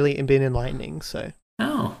it's really been enlightening. So,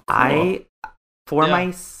 cool. For my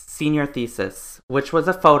senior thesis, which was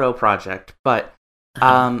a photo project, but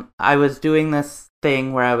I was doing this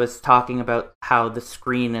thing where I was talking about how the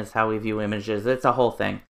screen is how we view images. It's a whole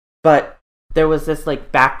thing, but there was this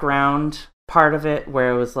like background part of it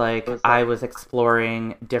where it was like I was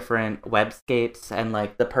exploring different webscapes and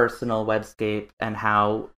like the personal webscape and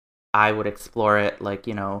how I would explore it, like,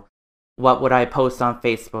 you know, what would I post on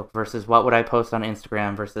Facebook versus what would I post on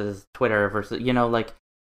Instagram versus Twitter versus, you know, like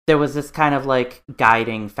there was this kind of like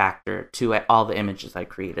guiding factor to all the images I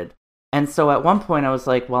created. And so at one point I was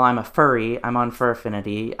like, well, I'm a furry, I'm on Fur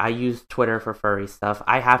Affinity, I use Twitter for furry stuff,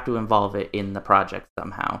 I have to involve it in the project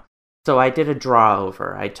somehow. So I did a draw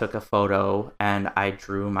over. I took a photo and I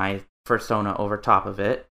drew my persona over top of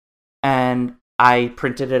it. And I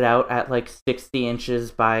printed it out at like 60 inches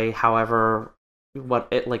by however,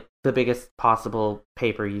 like the biggest possible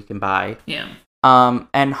paper you can buy. Yeah.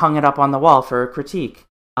 And hung it up on the wall for a critique.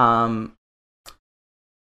 Again,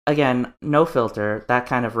 no filter. That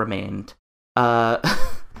kind of remained. But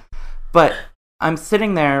I'm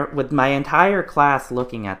sitting there with my entire class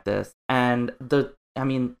looking at this. And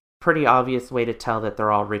pretty obvious way to tell that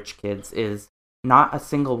they're all rich kids is not a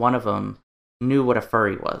single one of them knew what a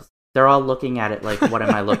furry was. They're all looking at it like, what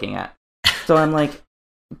am I looking at? So I'm like,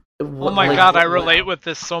 oh my god, I relate with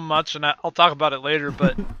this so much, and I'll talk about it later,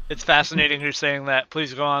 but it's fascinating you're saying that.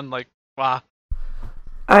 Please go on, like, wow.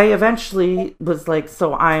 I eventually was like,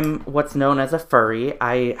 so I'm what's known as a furry.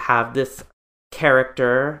 I have this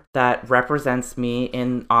character that represents me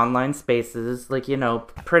in online spaces, like, you know,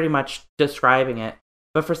 pretty much describing it.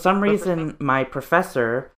 But for some reason, my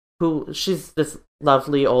professor, she's this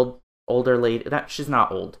lovely older lady. She's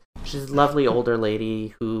not old. She's a lovely older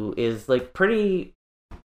lady who is like pretty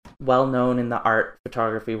well known in the art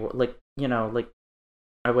photography. Like, you know, like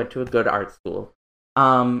I went to a good art school.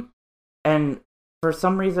 And for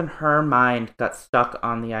some reason, her mind got stuck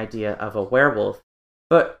on the idea of a werewolf.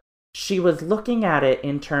 But she was looking at it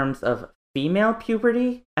in terms of female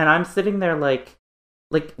puberty, and I'm sitting there like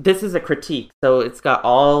this is a critique, so it's got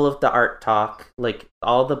all of the art talk, like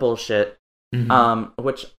all the bullshit,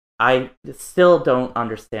 which I still don't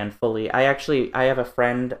understand fully. I have a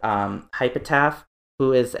friend, Hypotaph,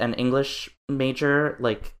 who is an English major,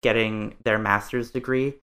 like getting their master's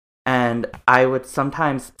degree, and I would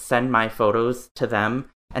sometimes send my photos to them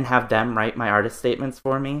and have them write my artist statements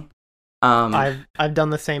for me. I've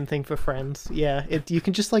done the same thing for friends. Yeah, you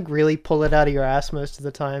can just like really pull it out of your ass most of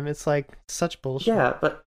the time. It's like such bullshit. Yeah,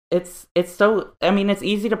 but it's so, I mean, it's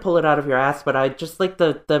easy to pull it out of your ass, but I just like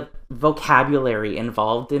the vocabulary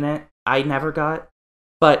involved in it. I never got.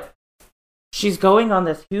 But she's going on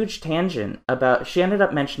this huge tangent about, she ended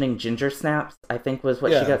up mentioning ginger snaps, I think was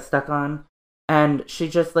what she got stuck on. And she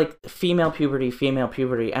just like female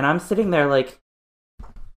puberty, and I'm sitting there like,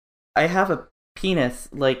 I have a penis,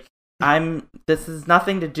 like This is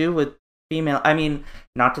nothing to do with female. I mean,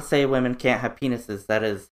 not to say women can't have penises. That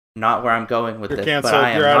is not where I'm going with You're this. canceled. But I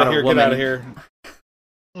am You're out not of a here. woman. Get out of here.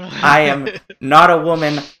 I am not a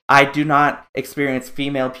woman. I do not experience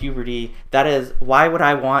female puberty. That is, why would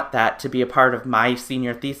I want that to be a part of my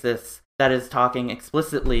senior thesis that is talking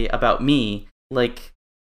explicitly about me? Like,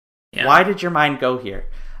 why did your mind go here?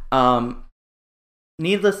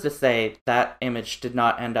 Needless to say, that image did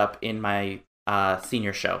not end up in my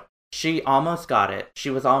senior show. She almost got it. She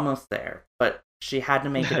was almost there. But she had to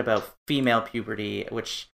make it about female puberty,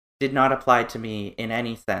 which did not apply to me in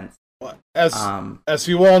any sense. As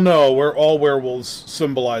you all know, all werewolves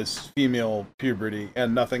symbolize female puberty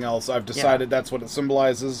and nothing else. I've decided that's what it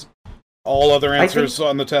symbolizes. All other answers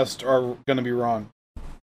on the test are going to be wrong.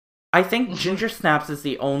 I think Ginger Snaps is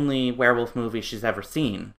the only werewolf movie she's ever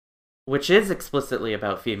seen, which is explicitly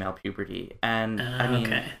about female puberty. And I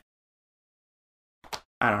mean,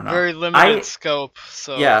 I don't know. Very limited scope.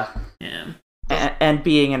 So yeah. And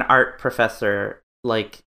being an art professor,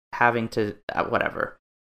 like having to whatever.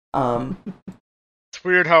 It's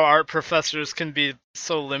weird how art professors can be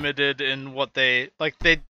so limited in what they like.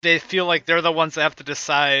 They feel like they're the ones that have to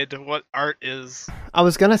decide what art is. I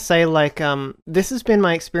was gonna say, like, this has been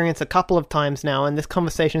my experience a couple of times now, and this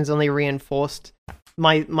conversation has only reinforced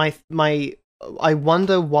my. I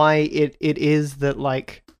wonder why it is that,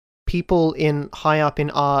 like, people high up in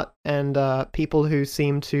art and people who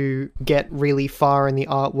seem to get really far in the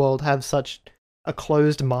art world have such a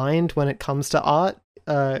closed mind when it comes to art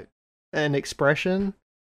and expression.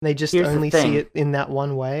 They just only see it in that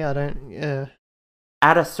one way. I don't.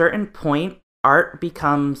 At a certain point, art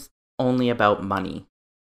becomes only about money.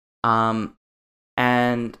 And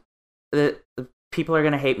the people are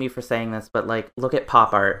gonna hate me for saying this, but like, look at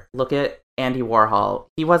pop art. Look at Andy Warhol.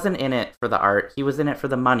 He wasn't in it for the art. He was in it for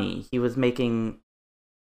the money. He was making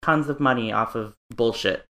tons of money off of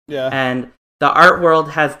bullshit. Yeah. And the art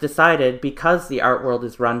world has decided, because the art world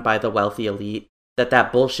is run by the wealthy elite,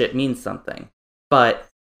 that bullshit means something. But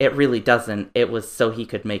it really doesn't. It was so he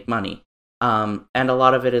could make money. And a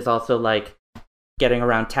lot of it is also like getting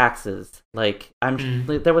around taxes. Like,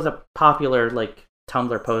 there was a popular like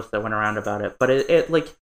Tumblr post that went around about it. But it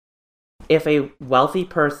like, if a wealthy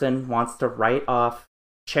person wants to write off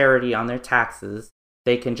charity on their taxes,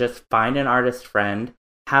 they can just find an artist friend,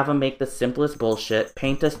 have them make the simplest bullshit,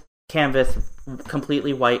 paint a canvas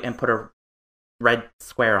completely white and put a red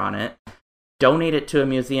square on it, donate it to a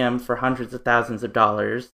museum for hundreds of thousands of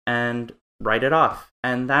dollars, and write it off.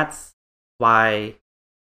 And that's why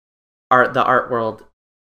the art world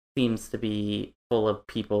seems to be full of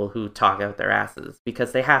people who talk out their asses,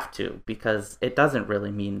 because they have to, because it doesn't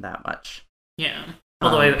really mean that much. Yeah.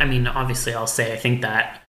 Although, I mean, obviously I'll say I think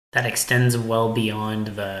that extends well beyond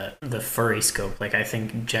the furry scope. Like, I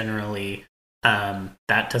think generally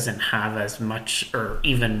that doesn't have as much or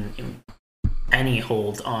even any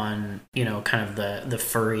hold on, you know, kind of the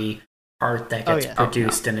furry art that gets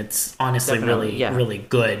produced. And it's honestly really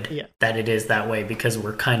good that it is that way, because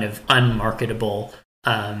we're kind of unmarketable.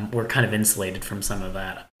 We're kind of insulated from some of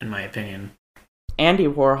that, in my opinion. Andy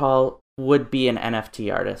Warhol would be an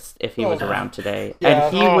NFT artist if he was around today. Yeah.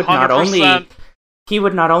 And he would 100%.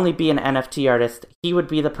 not only be an NFT artist, he would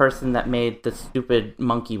be the person that made the stupid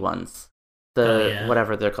monkey ones.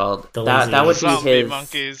 Whatever they're called. That would be his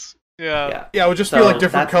monkeys. Yeah. Yeah, it would just be like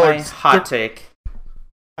different colored. My hot take.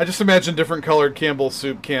 I just imagine different colored Campbell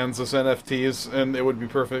soup cans as NFTs, and it would be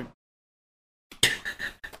perfect.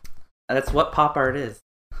 That's what pop art is.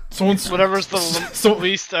 Whatever's the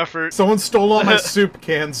least effort. Someone stole all my soup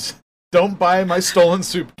cans. Don't buy my stolen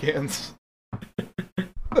soup cans.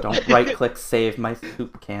 Don't right-click save my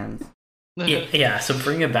soup cans. Yeah, so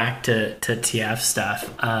bring it back to TF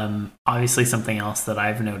stuff. Obviously something else that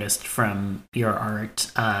I've noticed from your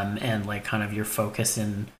art and like kind of your focus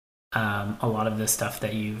in a lot of the stuff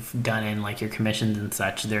that you've done in like your commissions and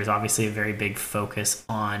such, there's obviously a very big focus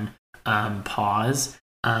on pause.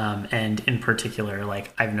 And in particular,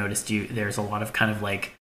 like I've noticed there's a lot of kind of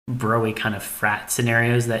like bro-y kind of frat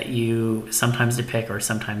scenarios that you sometimes depict or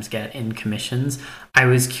sometimes get in commissions. I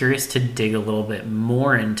was curious to dig a little bit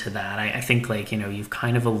more into that. I think, like, you know, you've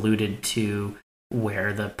kind of alluded to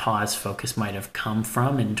where the pause focus might have come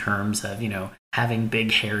from in terms of, you know, having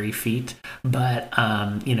big hairy feet. But,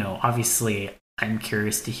 you know, obviously I'm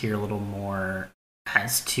curious to hear a little more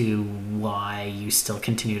as to why you still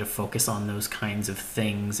continue to focus on those kinds of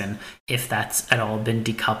things, and if that's at all been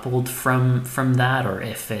decoupled from that, or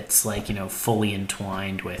if it's like, you know, fully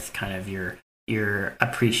entwined with kind of your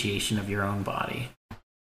appreciation of your own body.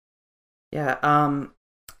 Yeah, I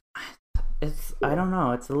don't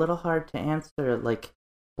know, it's a little hard to answer. Like,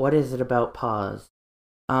 what is it about Paws?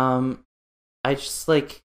 I just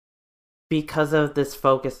like, because of this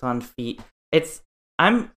focus on feet.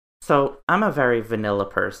 I'm a very vanilla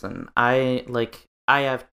person. I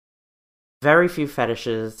have very few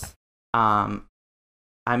fetishes. I'm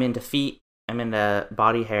into feet. I'm into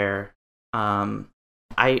body hair.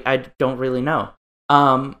 I don't really know.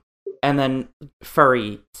 And then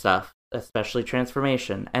furry stuff, especially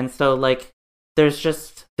transformation. And so like there's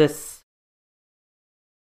just this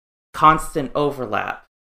constant overlap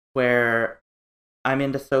where I'm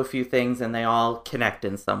into so few things and they all connect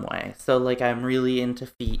in some way. So like I'm really into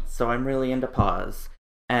feet, so I'm really into paws.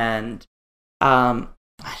 And I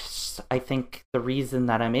think the reason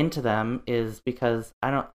that I'm into them is because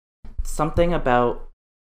something about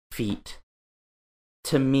feet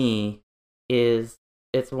to me is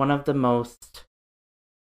it's one of the most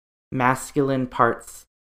masculine parts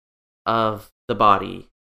of the body.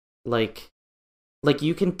 Like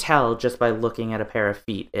you can tell just by looking at a pair of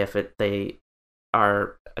feet if they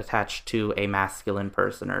are attached to a masculine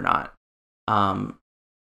person or not.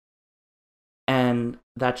 And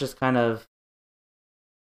that just kind of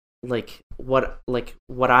what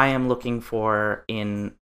I am looking for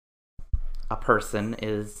in a person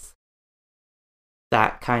is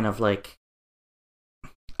that kind of like,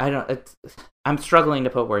 I'm struggling to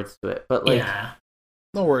put words to it, but like, Yeah.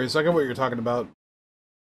 No worries, I get what you're talking about.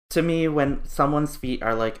 To me, when someone's feet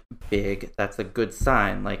are like big, that's a good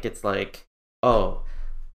sign. Like it's like, oh,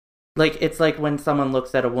 like it's like when someone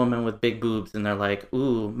looks at a woman with big boobs and they're like,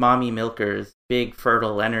 ooh, mommy milkers, big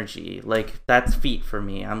fertile energy. Like that's feet for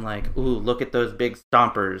me. I'm like, ooh, look at those big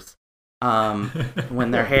stompers.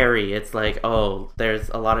 When they're hairy, it's like, oh, there's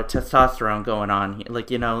a lot of testosterone going on here. Like,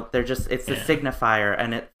 they're just, it's a signifier,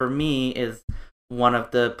 and it for me is one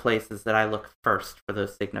of the places that I look first for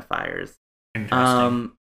those signifiers.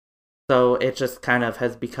 Interesting. So it just kind of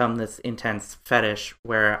has become this intense fetish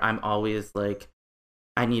where I'm always like,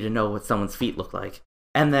 I need to know what someone's feet look like.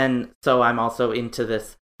 And then, so I'm also into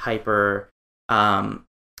this hyper,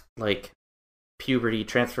 like, puberty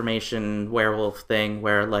transformation werewolf thing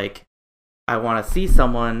where, like, I want to see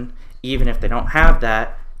someone, even if they don't have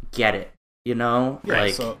that, get it, Yeah,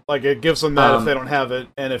 so, like, it gives them that if they don't have it,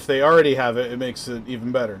 and if they already have it, it makes it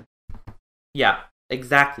even better. Yeah,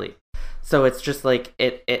 exactly. So it's just like,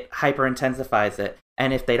 it hyper intensifies it.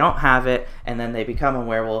 And if they don't have it, and then they become a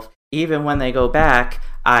werewolf, even when they go back,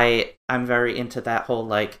 I'm very into that whole,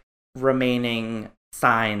 like, remaining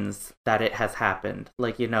signs that it has happened.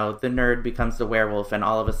 Like, the nerd becomes a werewolf, and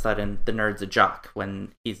all of a sudden, the nerd's a jock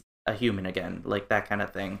when he's a human again. Like, that kind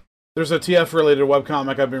of thing. There's a TF-related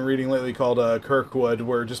webcomic I've been reading lately called Kirkwood,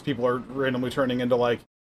 where just people are randomly turning into, like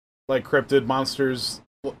cryptid monsters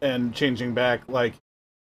and changing back, like,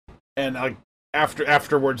 and, like,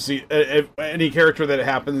 afterwards, any character that it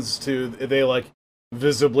happens to, they, like,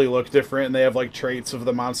 visibly look different, and they have, like, traits of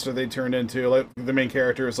the monster they turned into. Like, the main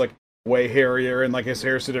character is, like, way hairier, and, like, his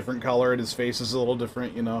hair's a different color, and his face is a little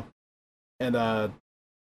different, And,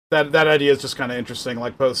 that idea is just kind of interesting,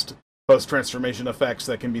 like, post-transformation effects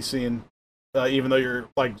that can be seen, even though you're,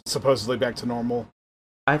 like, supposedly back to normal.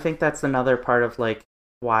 I think that's another part of, like,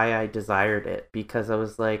 why I desired it, because I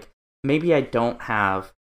was like, maybe I don't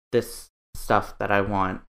have this stuff that I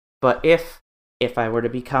want, but if I were to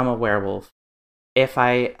become a werewolf, if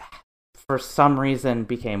I for some reason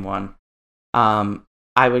became one,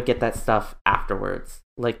 I would get that stuff afterwards.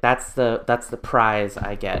 Like that's the prize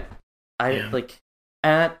I get. Like,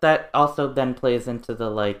 and that also then plays into the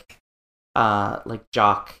like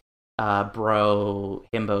jock bro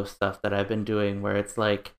himbo stuff that I've been doing, where it's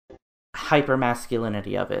like hyper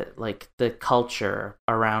masculinity of it. Like the culture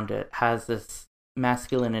around it has this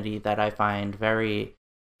masculinity that I find very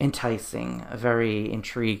enticing, very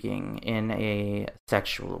intriguing in a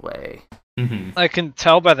sexual way. Mm-hmm. I can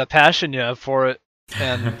tell by the passion you have for it,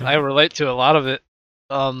 and I relate to a lot of it.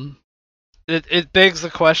 It begs the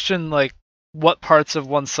question, like, what parts of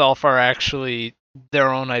oneself are actually their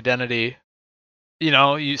own identity?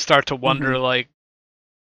 You start to wonder, like,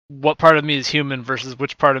 what part of me is human versus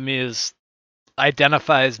which part of me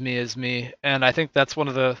identifies me as me. And I think that's one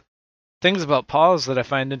of the things about paws that I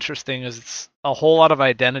find interesting is it's a whole lot of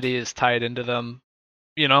identity is tied into them.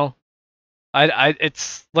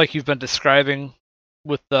 It's like you've been describing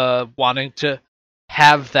with the wanting to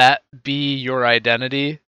have that be your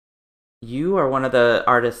identity. You are one of the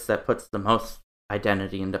artists that puts the most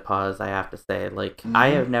identity into paws, I have to say. Like, I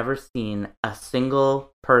have never seen a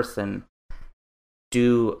single person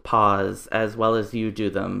do paws as well as you do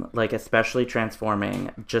them, like especially transforming.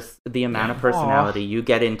 Just the amount of personality you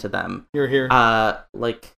get into them. You're here.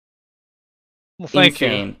 Like, Well, thank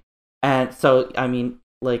insane. you. And so, I mean,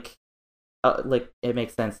 like it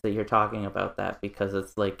makes sense that you're talking about that, because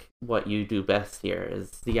it's like what you do best here is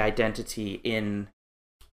the identity in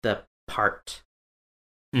the part.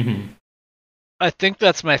 Mm-hmm. I think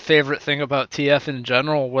that's my favorite thing about TF in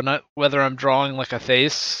general. Whether I'm drawing like a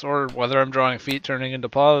face or whether I'm drawing feet turning into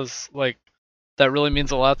paws, like that really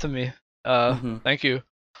means a lot to me. Thank you.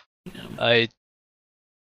 I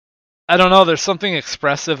don't know. There's something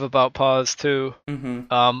expressive about paws too.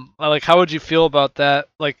 Like, how would you feel about that?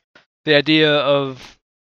 Like the idea of,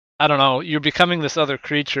 I don't know, you're becoming this other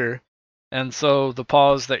creature, and so the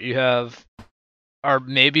paws that you have are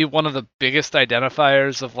maybe one of the biggest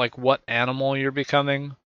identifiers of like what animal you're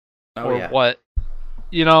becoming, or what,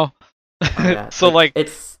 you know. So like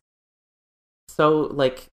it's so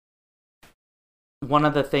like one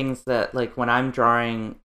of the things that, like, when I'm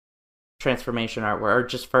drawing transformation artwork or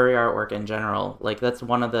just furry artwork in general, like that's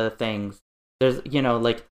one of the things. There's,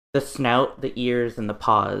 like the snout, the ears, and the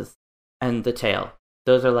paws, and the tail.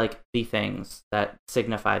 Those are like the things that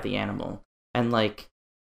signify the animal. And like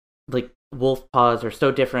wolf paws are so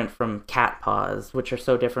different from cat paws, which are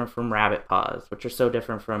so different from rabbit paws, which are so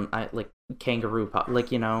different from like kangaroo paws.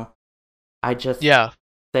 Like, I just,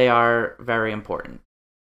 they are very important.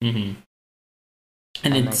 Mm-hmm.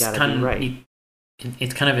 And it's kind of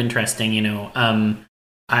it's kind of interesting,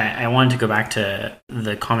 I wanted to go back to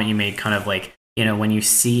the comment you made, kind of like, when you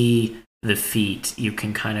see the feet, you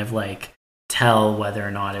can kind of like tell whether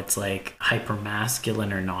or not it's like hyper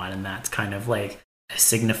masculine or not, and that's kind of like a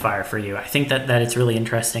signifier for you. I think that it's really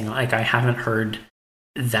interesting. Like, I haven't heard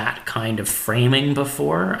that kind of framing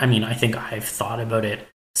before. I mean, I think I've thought about it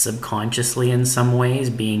subconsciously in some ways,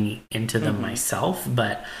 being into them myself,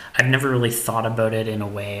 but I've never really thought about it in a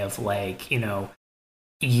way of like,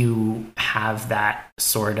 you have that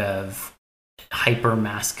sort of hyper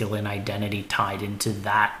masculine identity tied into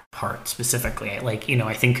that part specifically. Like,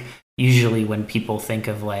 I think usually when people think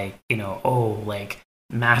of like, like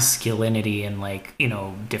masculinity and like,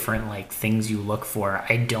 different like things you look for,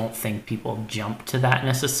 I don't think people jump to that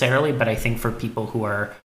necessarily, but I think for people who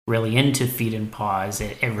are really into feet and paws,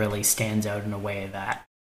 it really stands out in a way that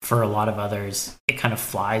for a lot of others it kind of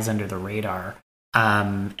flies under the radar.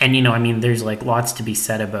 And I mean, there's like lots to be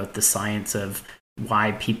said about the science of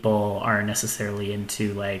why people are necessarily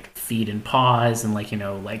into like feet and paws, and like,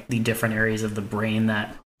 like the different areas of the brain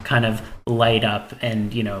that kind of light up,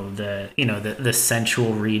 and the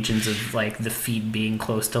sensual regions of like the feet being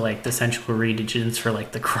close to like the sensual regions for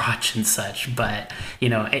like the crotch and such. But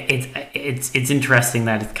it's interesting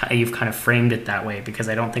that you've kind of framed it that way, because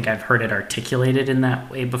I don't think I've heard it articulated in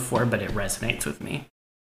that way before, but it resonates with me.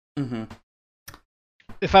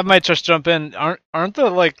 If I might just jump in, aren't the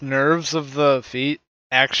like nerves of the feet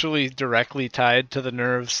actually directly tied to the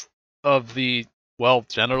nerves of the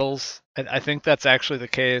genitals? I think that's actually the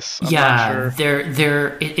case. I'm not sure.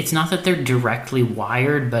 They're it's not that they're directly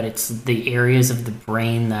wired, but it's the areas of the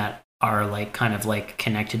brain that are like kind of like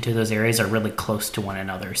connected to those areas are really close to one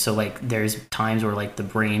another. So like there's times where like the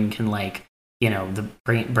brain can like, the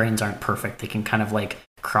brains aren't perfect. They can kind of like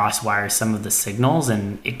cross wire some of the signals,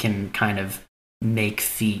 and it can kind of make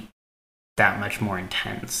feet that much more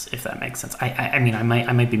intense, if that makes sense. I mean, I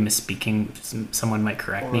might be misspeaking. Someone might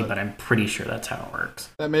correct me, but I'm pretty sure that's how it works.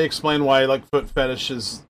 That may explain why like foot fetish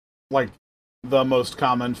is like the most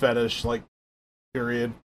common fetish, like,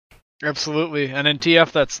 period. Absolutely. And in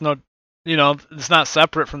TF, that's no, it's not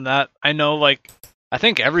separate from that. I know, like, I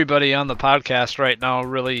think everybody on the podcast right now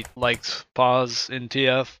really likes paws in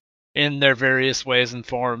TF in their various ways and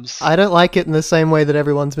forms. I don't like it in the same way that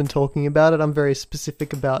everyone's been talking about it. I'm very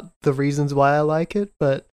specific about the reasons why I like it,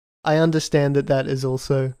 but I understand that is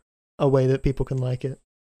also a way that people can like it.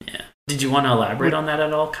 Yeah. Did you want to elaborate on that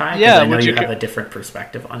at all, Kai? Yeah, I know you have a different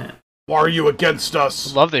perspective on it. Why are you against us?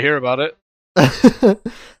 I'd love to hear about it.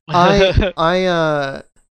 I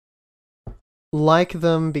like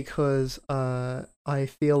them because I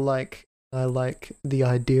feel like I like the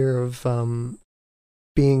idea of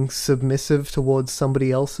being submissive towards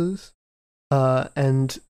somebody else's,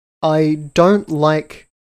 and I don't like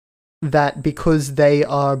that because they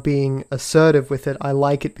are being assertive with it. I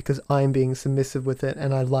like it because I'm being submissive with it,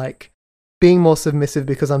 and I like being more submissive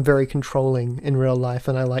because I'm very controlling in real life,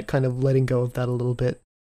 and I like kind of letting go of that a little bit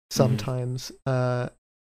sometimes. And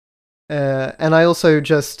I also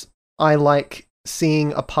I like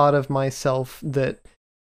seeing a part of myself that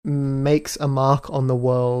makes a mark on the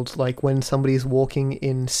world, like when somebody's walking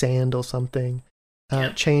in sand or something,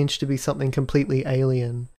 change to be something completely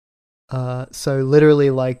alien. So literally,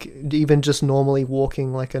 like, even just normally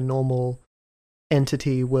walking like a normal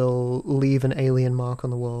entity will leave an alien mark on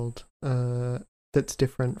the world that's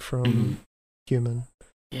different from human.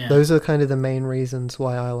 Yeah. Those are kind of the main reasons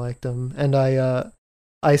why I like them. And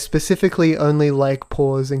I specifically only like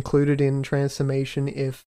paws included in transformation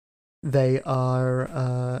if they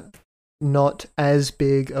are not as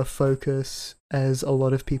big a focus as a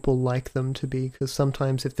lot of people like them to be, because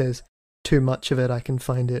sometimes if there's too much of it, I can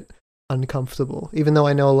find it uncomfortable, even though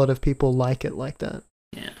I know a lot of people like it like that.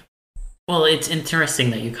 Yeah. Well, it's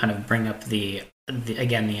interesting that you kind of bring up the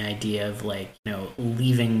again, the idea of like,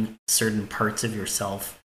 leaving certain parts of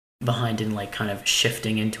yourself behind and like kind of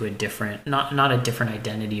shifting into a different, not a different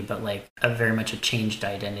identity, but like a very much a changed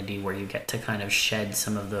identity where you get to kind of shed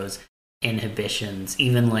some of those inhibitions.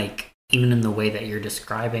 Even in the way that you're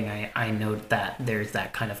describing, I note that there's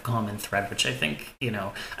that kind of common thread, which I think,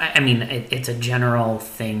 I mean, it's a general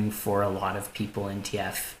thing for a lot of people in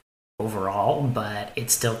TF overall, but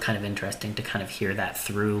it's still kind of interesting to kind of hear that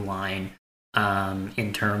through line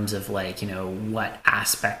in terms of like, what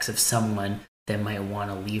aspects of someone they might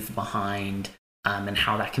want to leave behind, and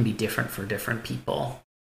how that can be different for different people.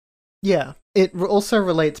 Yeah, it also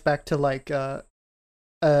relates back to like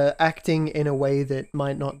acting in a way that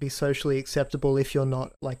might not be socially acceptable if you're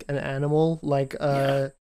not like an animal. Like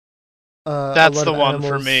That's the one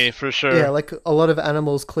for me, for sure. Yeah, like a lot of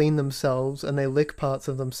animals clean themselves and they lick parts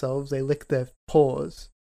of themselves. They lick their paws,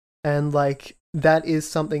 and like that is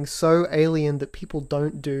something so alien that people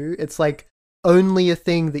don't do. It's like only a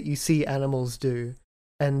thing that you see animals do,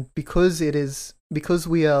 and because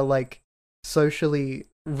we are like socially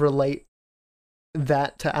relate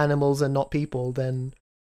that to animals and not people, then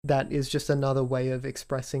that is just another way of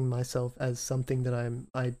expressing myself as something that I'm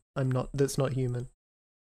not, that's not human.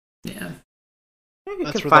 Yeah. You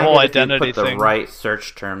That's can where the find whole it if you identity put the thing. right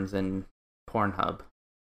search terms in Pornhub.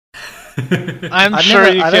 I'm I've sure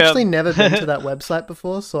you I've can. actually never been to that website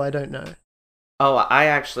before, so I don't know. Oh, I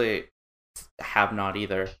actually have not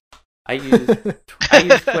either. I use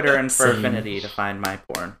Twitter and Same. Furfinity to find my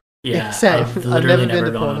porn. Yeah, Same. I've I've literally never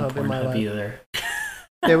been to gone on Pornhub in my life. either.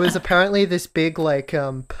 There was apparently this big like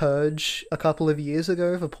purge a couple of years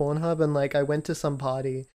ago for Pornhub, and like I went to some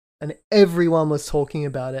party and everyone was talking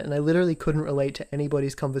about it, and I literally couldn't relate to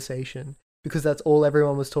anybody's conversation because that's all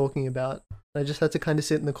everyone was talking about. I just had to kind of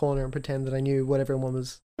sit in the corner and pretend that I knew what everyone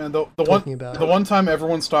was talking about. The one time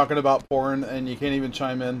everyone's talking about porn and you can't even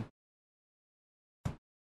chime in.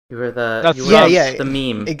 You were the the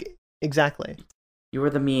meme. Exactly. You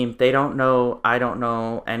were the meme. They don't know. I don't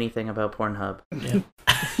know anything about Pornhub. Yeah.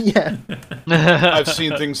 Yeah. I've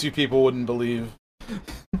seen things you people wouldn't believe.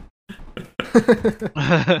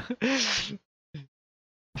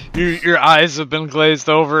 Your eyes have been glazed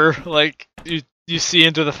over, like you see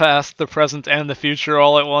into the past, the present, and the future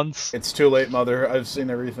all at once. It's too late, mother. I've seen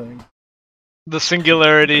everything. The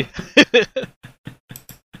singularity.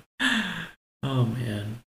 Oh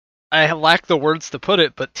man. I lack the words to put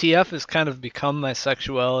it, but TF has kind of become my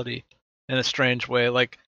sexuality in a strange way.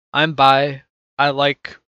 Like, I'm bi, I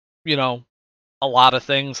like, a lot of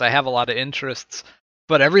things, I have a lot of interests,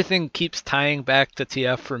 but everything keeps tying back to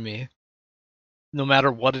TF for me, no matter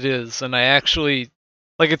what it is. And I actually,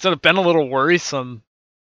 like, it's been a little worrisome,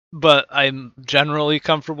 but I'm generally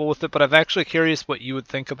comfortable with it. But I'm actually curious what you would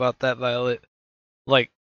think about that, Violet.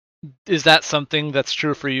 Like, is that something that's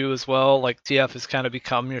true for you as well? Like, TF has kind of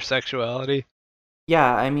become your sexuality?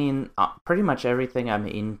 Yeah, I mean, pretty much everything I'm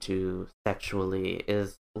into sexually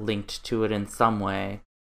is linked to it in some way.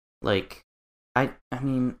 Like, I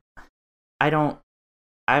mean,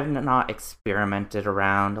 I've not experimented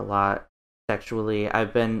around a lot sexually.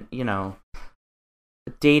 I've been,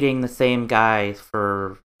 dating the same guy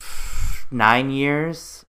for 9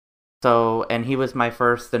 years. So, and he was my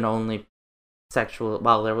first and only sexual,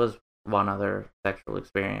 well, there was one other sexual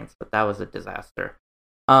experience, but that was a disaster.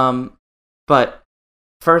 But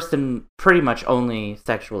first and pretty much only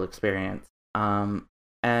sexual experience.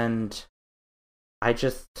 And I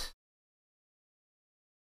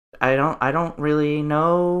don't really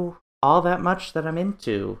know all that much that I'm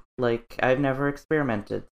into. Like, I've never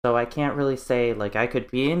experimented, so I can't really say, like, I could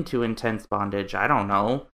be into intense bondage. I don't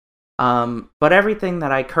know. But everything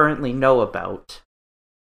that I currently know about,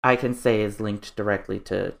 I can say is linked directly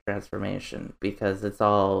to transformation, because it's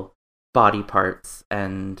all body parts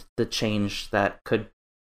and the change that could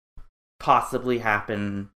possibly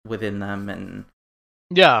happen within them. And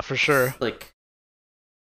yeah, for sure.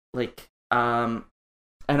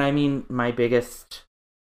 And I mean, my biggest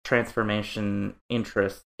transformation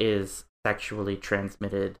interest is sexually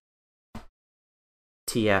transmitted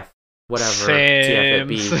TF, whatever Same.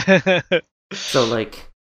 TF it be. So, like,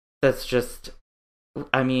 that's just,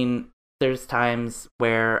 I mean, there's times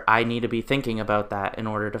where I need to be thinking about that in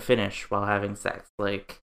order to finish while having sex.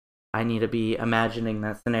 Like, I need to be imagining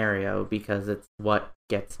that scenario because it's what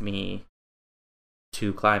gets me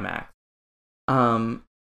to climax.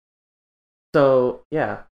 So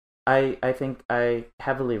yeah, I think I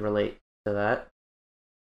heavily relate to that.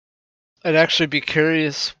 I'd actually be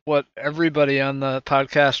curious what everybody on the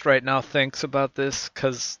podcast right now thinks about this,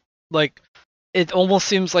 because like it almost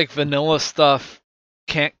seems like vanilla stuff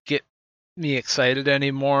can't get me excited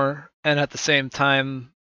anymore, and at the same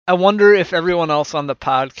time, I wonder if everyone else on the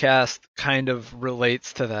podcast kind of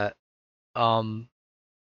relates to that. Um,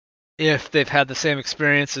 if they've had the same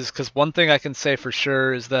experiences, because one thing I can say for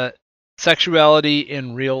sure is that sexuality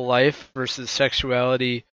in real life versus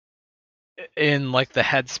sexuality in like the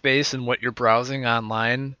headspace and what you're browsing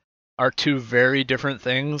online are two very different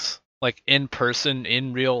things. Like in person,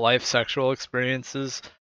 in real life sexual experiences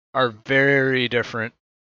are very different.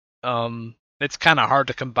 It's kind of hard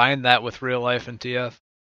to combine that with real life and TF.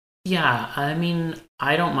 Yeah, I mean,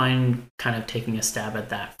 I don't mind kind of taking a stab at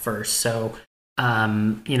that first. So,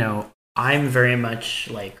 I'm very much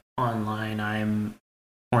like online. I'm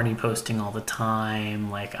horny posting all the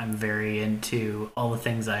time. Like, I'm very into all the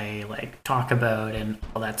things I like talk about and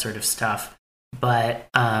all that sort of stuff. But,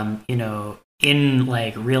 in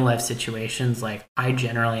like real life situations, like I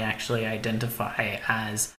generally actually identify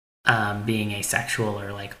as being asexual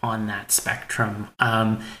or like on that spectrum.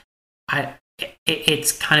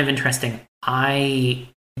 It's kind of interesting. I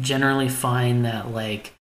generally find that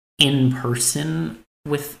like in person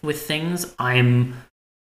with things, I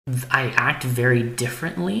act very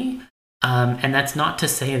differently, and that's not to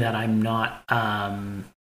say that I'm not.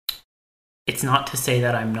 It's not to say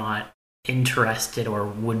that I'm not interested or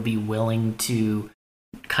would be willing to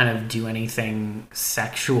kind of do anything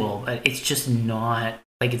sexual, but it's just not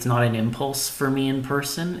like it's not an impulse for me in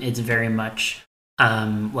person. It's very much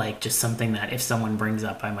like just something that if someone brings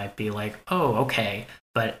up, I might be like, oh, okay,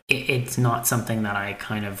 but it's not something that I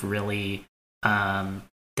kind of really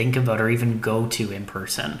think about or even go to in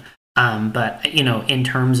person. But in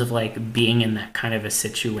terms of like being in that kind of a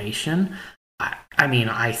situation, I mean,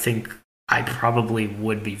 I think I probably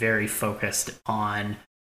would be very focused on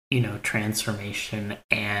transformation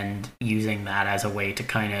and using that as a way to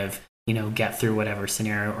kind of get through whatever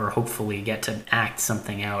scenario or hopefully get to act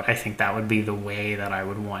something out. I think that would be the way that I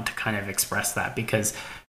would want to kind of express that, because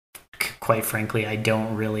quite frankly, I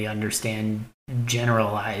don't really understand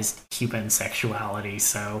generalized human sexuality.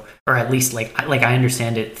 So, or at least like I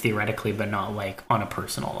understand it theoretically, but not like on a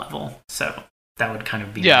personal level. So that would kind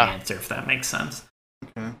of be my answer, if that makes sense.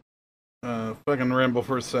 Okay. If I can ramble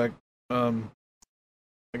for a sec, I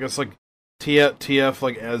guess like TF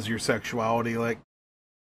like as your sexuality, like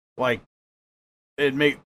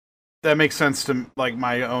that makes sense to like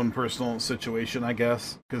my own personal situation, I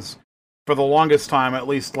guess, because for the longest time, at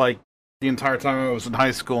least like the entire time I was in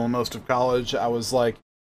high school and most of college, I was like,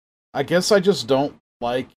 I guess I just don't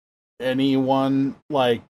like anyone,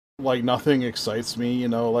 like nothing excites me,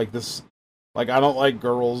 like this, like I don't like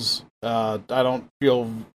girls, I don't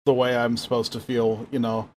feel the way I'm supposed to feel,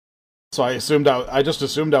 so I just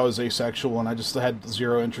assumed I was asexual, and I just had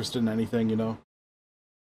zero interest in anything.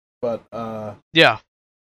 But yeah,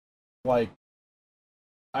 like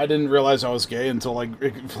I didn't realize I was gay until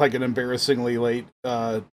like an embarrassingly late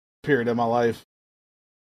period in my life.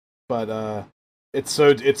 But it's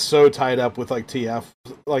so tied up with like TF,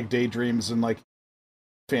 like daydreams and like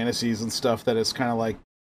fantasies and stuff, that it's kind of like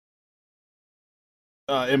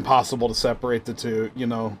impossible to separate the two.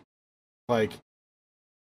 Like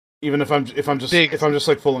even if I'm just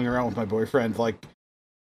like fooling around with my boyfriend, like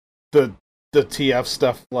the TF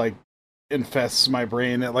stuff like infests my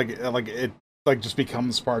brain. It just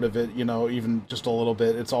becomes part of it, even just a little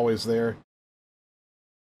bit. It's always there.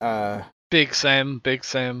 Big same,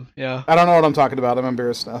 yeah. I don't know what I'm talking about. I'm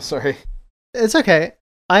embarrassed now. Sorry. It's okay.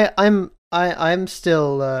 I'm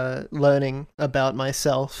still learning about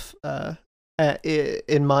myself.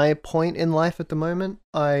 In my point in life at the moment,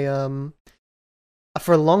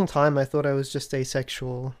 for a long time I thought I was just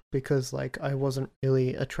asexual because like I wasn't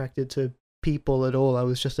really attracted to people at all. I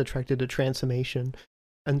was just attracted to transformation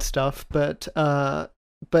and stuff. But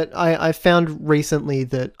I found recently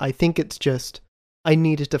that I think it's just I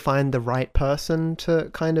needed to find the right person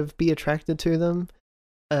to kind of be attracted to them.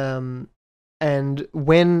 And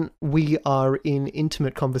when we are in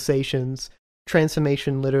intimate conversations,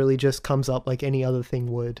 transformation literally just comes up like any other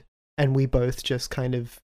thing would, and we both just kind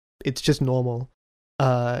of, it's just normal.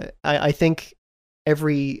 I think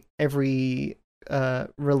every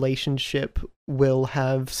relationship will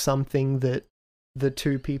have something that the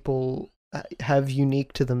two people have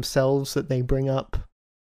unique to themselves that they bring up,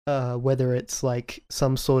 whether it's like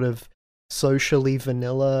some sort of socially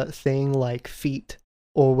vanilla thing like feet,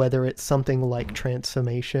 or whether it's something like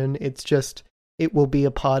transformation. It's just, it will be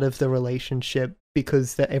a part of the relationship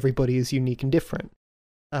because that everybody is unique and different.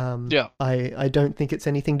 I don't think it's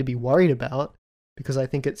anything to be worried about, because I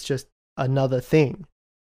think it's just another thing.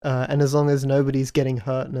 And as long as nobody's getting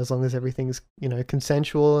hurt, and as long as everything's,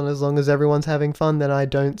 consensual, and as long as everyone's having fun, then I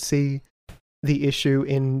don't see the issue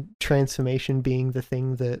in transformation being the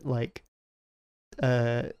thing that, like,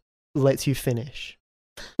 lets you finish.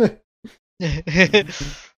 I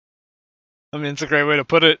mean, it's a great way to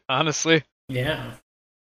put it, honestly. Yeah.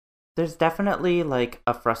 There's definitely, like,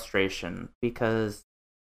 a frustration, because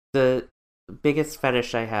the biggest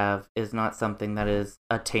fetish I have is not something that is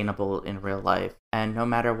attainable in real life, and no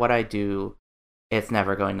matter what I do, it's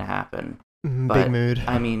never going to happen. But, big mood.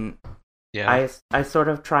 I mean, Yeah. I sort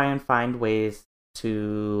of try and find ways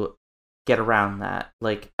to get around that.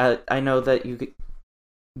 Like, I know that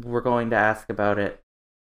we're going to ask about it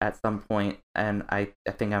at some point, and I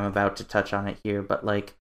think I'm about to touch on it here, but,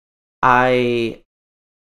 like, I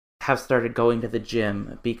have started going to the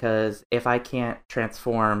gym, because if I can't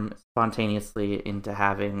transform spontaneously into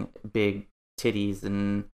having big titties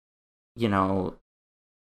and,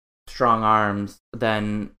 strong arms,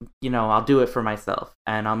 then, I'll do it for myself,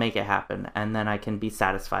 and I'll make it happen, and then I can be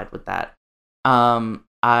satisfied with that.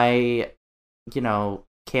 I,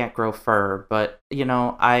 can't grow fur, but,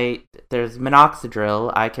 there's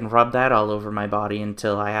minoxidil, I can rub that all over my body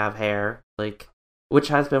until I have hair, like, which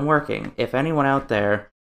has been working. If anyone out there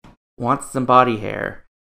wants some body hair,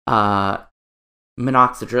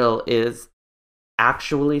 minoxidil is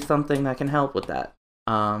actually something that can help with that.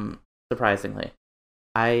 Surprisingly,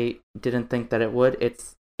 I didn't think that it would.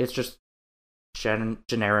 It's just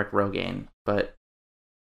generic Rogaine, but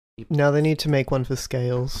Now they need to make one for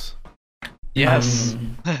scales. Yes.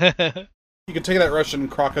 You can take that Russian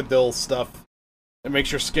crocodile stuff. It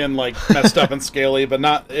makes your skin, like, messed up and scaly, but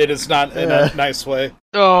it is not in a nice way.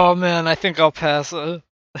 Oh man, I think I'll pass. I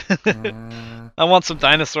want some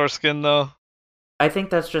dinosaur skin though. I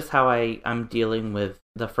think that's just how I'm dealing with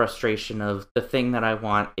the frustration of the thing that I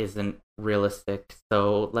want isn't realistic,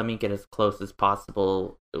 so let me get as close as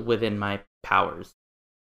possible within my powers.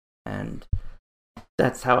 And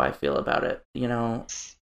that's how I feel about it.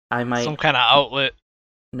 I might Some kind of outlet.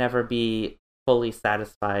 never be fully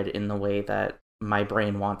satisfied in the way that my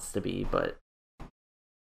brain wants to be, but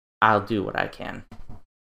I'll do what I can.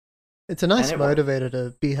 It's a nice And it works. motivator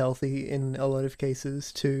to be healthy in a lot of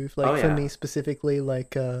cases too. Like, for me specifically,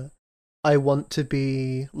 like, I want to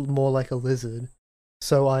be more like a lizard,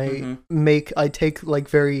 so I take I take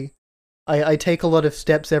a lot of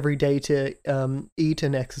steps every day to eat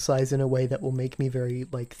and exercise in a way that will make me very,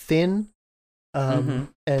 like, thin. And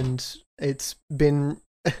it's been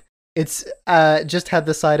it's just had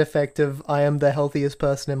the side effect of I am the healthiest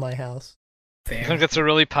person in my house. I think it's a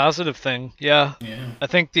really positive thing. Yeah. I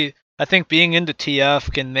think being into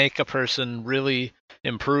TF can make a person really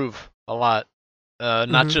improve a lot.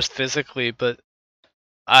 Not just physically, but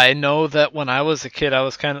I know that when I was a kid, I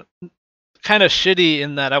was kind of shitty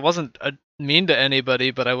in that I wasn't mean to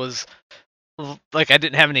anybody, but I was like, I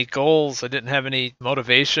didn't have any goals, I didn't have any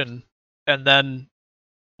motivation, and then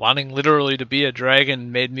wanting literally to be a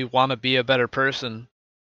dragon made me want to be a better person,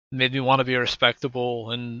 made me want to be respectable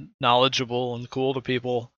and knowledgeable and cool to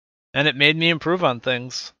people, and it made me improve on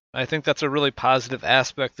things. I think that's a really positive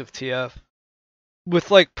aspect of TF.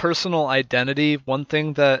 With, like, personal identity, one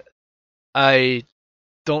thing that I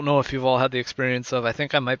don't know if you've all had the experience of, I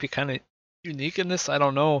think I might be kind of unique in this, I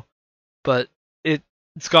don't know, but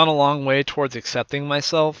it's gone a long way towards accepting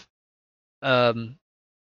myself.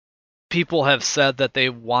 People have said that they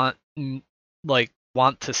want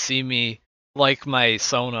to see me like my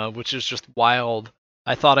Sona, which is just wild.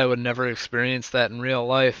 I thought I would never experience that in real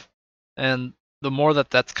life, and the more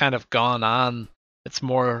that's kind of gone on, it's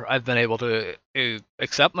more I've been able to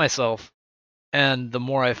accept myself, and the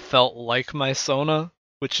more I felt like my Sona,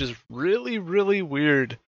 which is really, really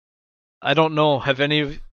weird. I don't know, have any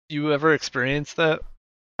of you ever experienced that?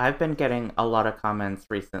 I've been getting a lot of comments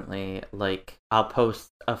recently, like, I'll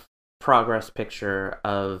post a progress picture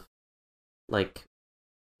of, like,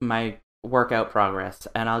 my workout progress,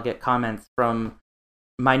 and I'll get comments from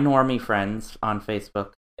my normie friends on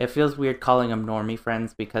Facebook. It feels weird calling them normie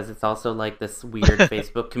friends, because it's also, like, this weird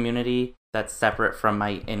Facebook community that's separate from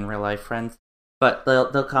my in real life friends. But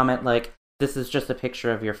they'll comment, like, this is just a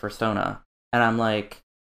picture of your persona, and I'm like,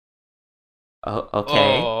 oh,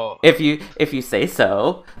 okay. Oh. If you say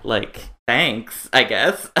so, like, thanks, I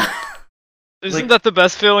guess. Isn't that the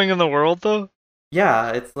best feeling in the world, though?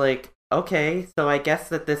 Yeah, it's like, okay, so I guess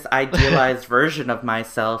that this idealized version of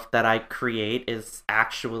myself that I create is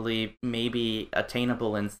actually maybe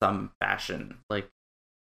attainable in some fashion. Like,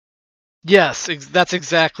 Yes, that's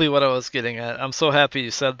exactly what I was getting at. I'm so happy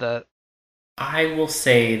you said that. I will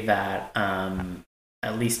say that,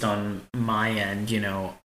 at least on my end,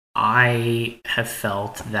 I have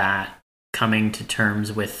felt that coming to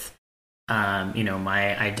terms with,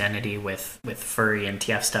 my identity with furry and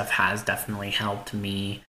TF stuff has definitely helped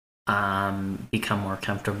me become more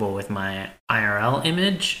comfortable with my IRL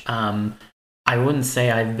image. I wouldn't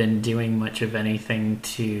say I've been doing much of anything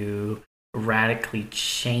to radically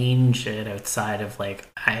change it outside of like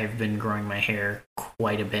I've been growing my hair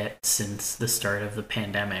quite a bit since the start of the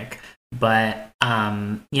pandemic. But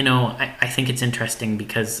I think it's interesting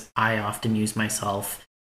because I often use myself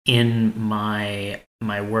in my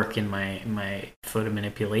work, in my photo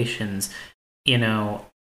manipulations.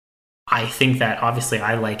 I think that obviously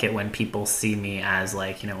I like it when people see me as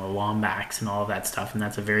like, a Lombax and all of that stuff, and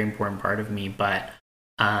that's a very important part of me. But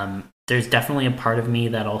there's definitely a part of me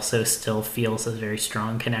that also still feels a very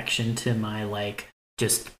strong connection to my like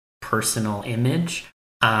just personal image,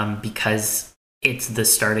 because it's the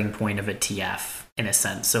starting point of a TF in a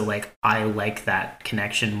sense. So like I like that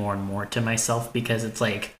connection more and more to myself, because it's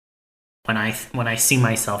like when I see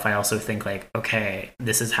myself, I also think like, okay,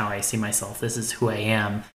 this is how I see myself. This is who I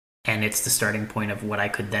am. And it's the starting point of what I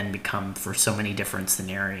could then become for so many different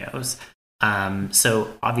scenarios.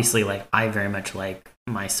 So obviously, like I very much like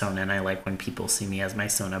my Sona, and I like when people see me as my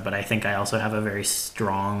Sona. But I think I also have a very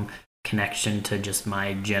strong connection to just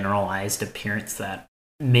my generalized appearance that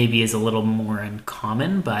maybe is a little more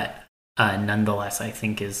uncommon, but nonetheless, I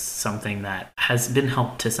think is something that has been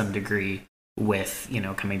helped to some degree with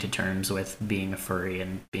coming to terms with being a furry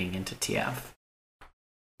and being into TF.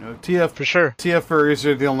 TF For sure. TF furries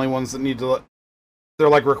are the only ones that need to. They're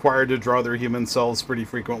like required to draw their human selves pretty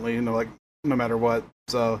frequently, like no matter what.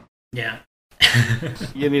 So yeah,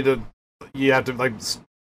 you have to like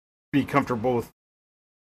be comfortable with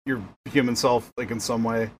your human self, like in some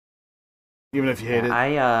way, even if you hate it.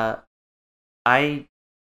 I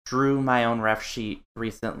drew my own ref sheet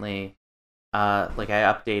recently. Like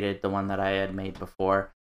I updated the one that I had made before,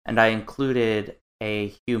 and I included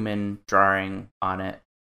a human drawing on it.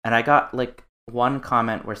 And I got like one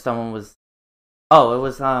comment where someone was, it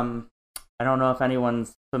was I don't know if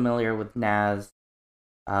anyone's familiar with Naz.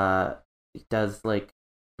 He does like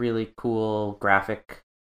really cool graphic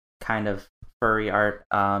kind of furry art.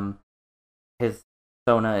 His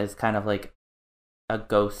Sona is kind of like a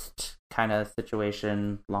ghost kind of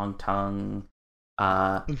situation, long tongue.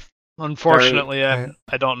 Unfortunately, I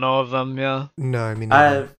don't know of them. Yeah. No, I mean,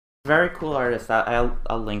 very cool artist. I'll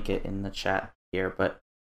link it in the chat here, but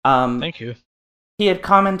Thank you. he had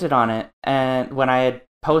commented on it, and when I had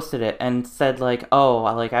posted it, and said like, "Oh,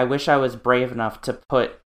 like I wish I was brave enough to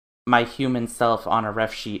put my human self on a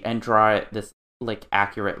ref sheet and draw it this like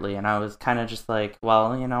accurately." And I was kind of just like,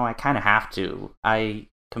 "Well, I kind of have to. I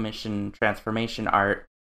commission transformation art,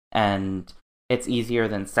 and it's easier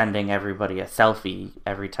than sending everybody a selfie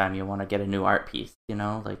every time you want to get a new art piece,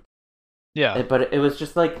 like." Yeah. But it was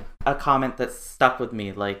just like a comment that stuck with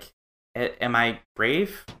me, like. Am I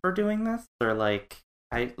brave for doing this, or like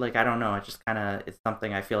I don't know. It just kind of is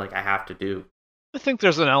something I feel like I have to do. I think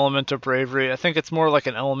there's an element of bravery. I think it's more like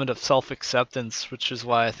an element of self-acceptance, which is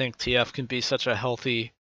why I think TF can be such a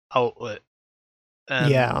healthy outlet.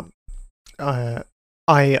 And yeah, I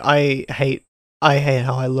hate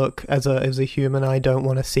how I look as a human. I don't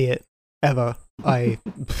want to see it ever. I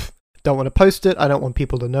don't want to post it. I don't want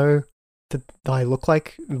people to know that I look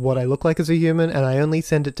like what I look like as a human, and I only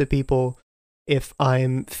send it to people if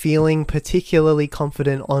I'm feeling particularly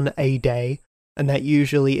confident on a day, and that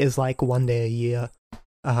usually is like one day a year,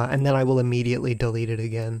 and then I will immediately delete it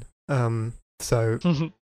again. So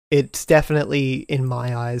it's definitely, in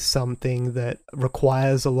my eyes, something that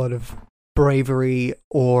requires a lot of bravery,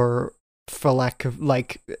 or for lack of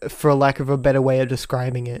a better way of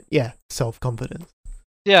describing it, self-confidence.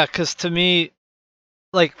 Yeah, because to me,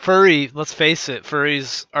 like let's face it,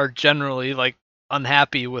 furries are generally like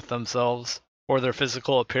unhappy with themselves or their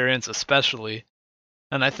physical appearance, especially.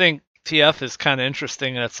 And I think TF is kind of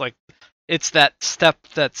interesting, and it's that step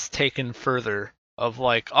that's taken further of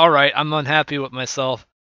like, all right, I'm unhappy with myself,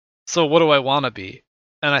 so what do I want to be?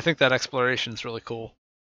 And I think that exploration is really cool.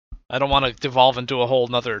 I don't want to devolve into a whole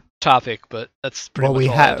nother topic, but that's pretty much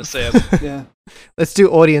all I have to say. Yeah. Let's do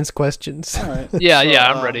audience questions. All right.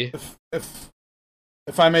 Yeah, I'm ready.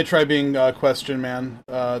 If I may try being question man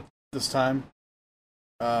this time.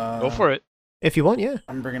 Go for it. If you want, yeah.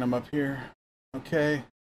 I'm bringing them up here. Okay.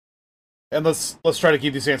 And let's try to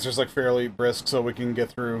keep these answers like fairly brisk so we can get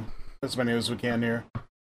through as many as we can here.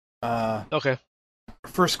 Okay.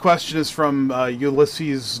 First question is from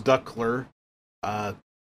Ulysses Duckler.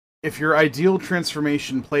 If your ideal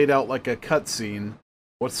transformation played out like a cutscene,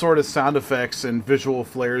 what sort of sound effects and visual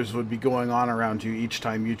flares would be going on around you each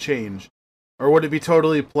time you change? Or would it be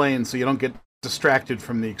totally plain so you don't get distracted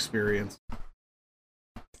from the experience?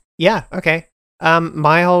 Yeah, okay.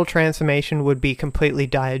 My whole transformation would be completely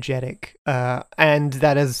diegetic, and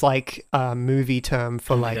that is like a movie term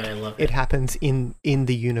for God, I love it happens in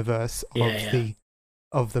the universe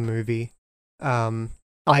of the movie.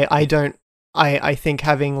 I think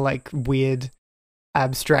having like weird,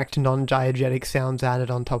 abstract, non-diegetic sounds added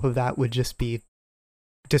on top of that would just be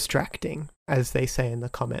distracting, as they say in the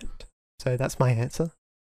comment. So that's my answer.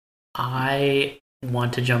 I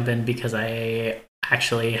want to jump in because I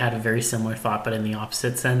actually had a very similar thought, but in the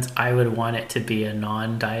opposite sense. I would want it to be a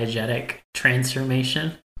non-diegetic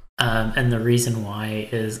transformation. And the reason why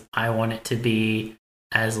is I want it to be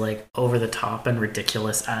as like over the top and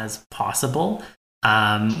ridiculous as possible,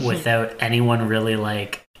 without anyone really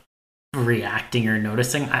like reacting or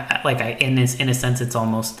noticing. In a sense, it's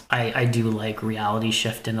almost I do like reality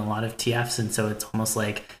shift in a lot of TFs, and so it's almost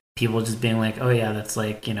like people just being like, oh yeah, that's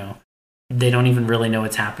like, you know, they don't even really know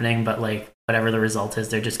what's happening, but like whatever the result is,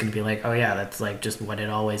 they're just going to be like, oh yeah, that's like just what it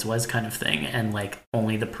always was kind of thing. And like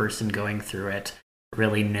only the person going through it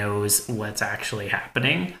really knows what's actually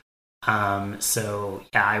happening. So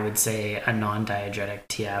yeah, I would say a non-diegetic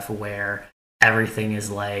TF where everything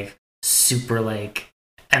is like super like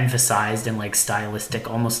emphasized and like stylistic,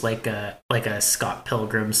 almost like a Scott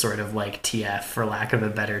Pilgrim sort of like TF, for lack of a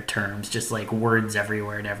better terms, just like words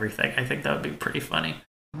everywhere and everything. I think that would be pretty funny.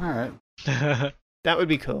 All right. That would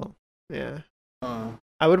be cool. Yeah.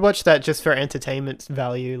 I would watch that just for entertainment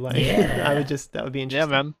value. Like, yeah. that would be interesting.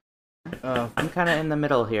 Yeah, man. I'm kind of in the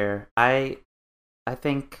middle here. I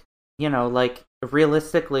think, you know, like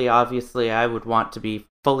realistically, obviously, I would want to be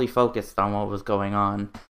fully focused on what was going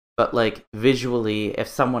on. But like visually, if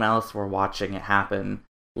someone else were watching it happen,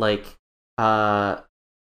 like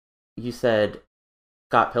you said,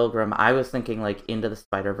 Scott Pilgrim, I was thinking like Into the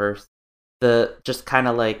Spider-Verse, the just kind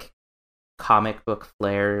of like comic book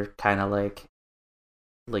flair, kind of like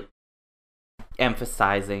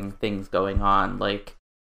emphasizing things going on, like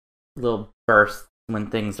little bursts when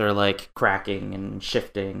things are like cracking and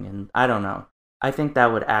shifting, and I don't know. I think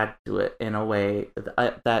that would add to it in a way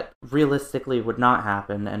that realistically would not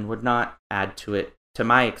happen and would not add to it, to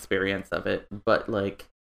my experience of it. But like,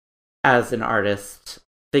 as an artist,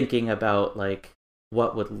 thinking about like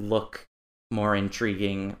what would look more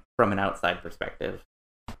intriguing from an outside perspective.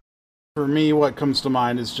 For me, what comes to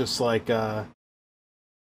mind is just like the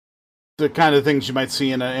kind of things you might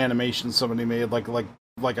see in an animation somebody made, like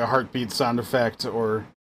a heartbeat sound effect, or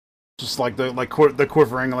just like the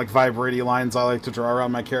quivering, like vibrating lines I like to draw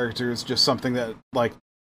around my characters. Just something that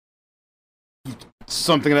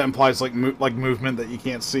implies like movement that you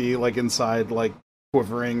can't see, like inside, like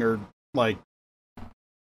quivering, or like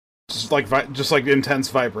just like intense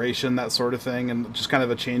vibration, that sort of thing, and just kind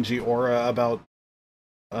of a changey aura about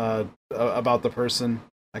the person,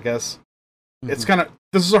 I guess. Mm-hmm. It's kind of,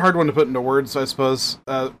 this is a hard one to put into words, I suppose,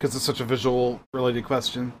 because it's such a visual related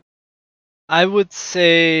question. I would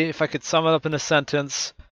say, if I could sum it up in a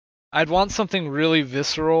sentence, I'd want something really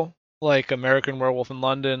visceral, like American Werewolf in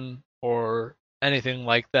London, or anything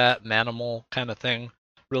like that, Manimal kind of thing.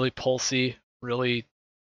 Really pulsy, really,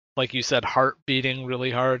 like you said, heart beating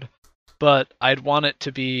really hard. But I'd want it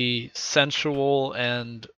to be sensual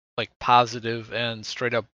and like positive and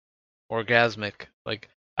straight up orgasmic. Like,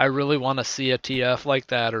 I really want to see a TF like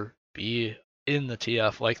that, or be in the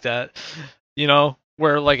TF like that, you know,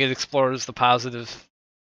 where like it explores the positive,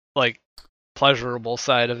 like pleasurable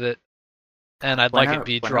side of it. And I'd like it to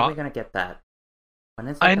be when are we gonna get that? When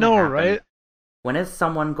is that I know, happen? right? When is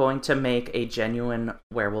someone going to make a genuine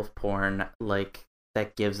werewolf porn like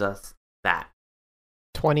that gives us that?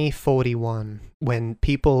 2041, when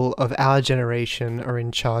people of our generation are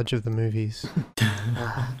in charge of the movies.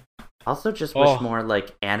 Also, just wish more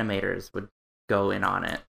like animators would go in on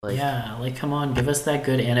it. Like, yeah, like come on, give us that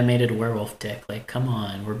good animated werewolf dick. Like, come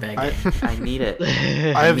on, we're begging. I need it.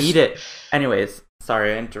 I need it. Anyways,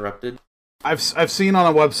 sorry I interrupted. I've seen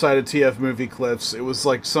on a website of TF movie clips. It was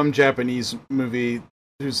like some Japanese movie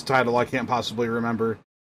whose title I can't possibly remember,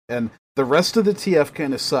 and the rest of the TF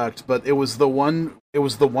kind of sucked. But it was the one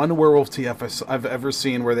werewolf TF I've ever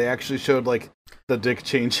seen where they actually showed like the dick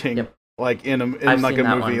changing. Yep. Like in like a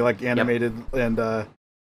movie, like animated, yep. And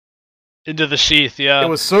Into the sheath, yeah. It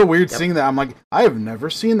was so weird Yep. seeing that. I'm like, I have never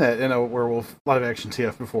seen that in a werewolf live action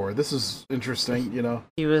TF before. This is interesting, you know.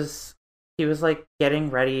 He was like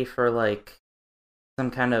getting ready for like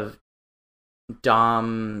some kind of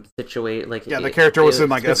dom situation. Like Yeah, the character was in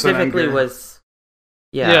like specifically SNM gear. was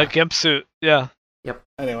Yeah, gimp suit. Yeah.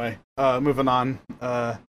 Anyway, moving on.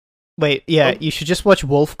 Wait, yeah, you should just watch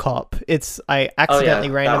Wolf Cop. I accidentally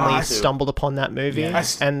that randomly one too. stumbled upon that movie, Yeah.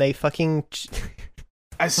 and they fucking.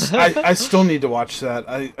 I still need to watch that.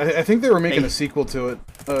 I think they were making a sequel to it,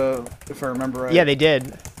 if I remember right. Yeah, they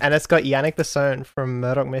did, and it's got Yannick Besson from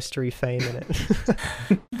Murdoch Mystery fame in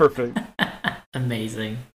it. Perfect.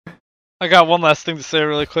 Amazing. I got one last thing to say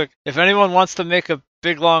really quick. If anyone wants to make a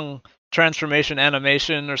big long transformation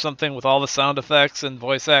animation or something with all the sound effects and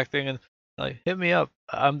voice acting, and like, hit me up.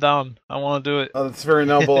 I'm down. I want to do it. Oh, that's very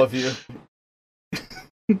noble of you.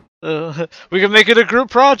 We can make it a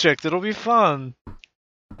group project. It'll be fun.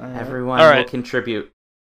 Everyone All will right. contribute.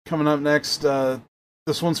 Coming up next,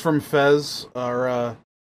 this one's from Fez. I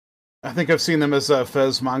think I've seen them as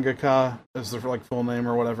Fez Mangaka, as their like full name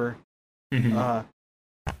or whatever. Mhm.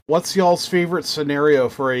 What's y'all's favorite scenario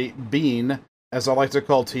for a bean, as I like to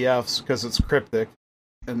call TFs, because it's cryptic?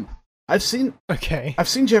 And I've seen Okay.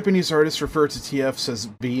 Japanese artists refer to TFs as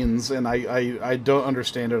beans, and I don't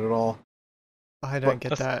understand it at all. I don't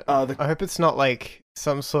get that. The I hope it's not like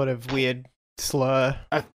some sort of weird slur.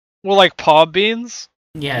 Well, like paw beans.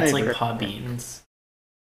 Yeah, it's Maybe. like paw beans.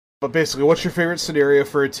 But basically, what's your favorite scenario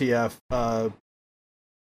for a TF?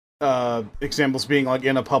 Examples being like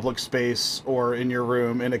in a public space or in your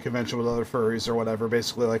room in a convention with other furries or whatever.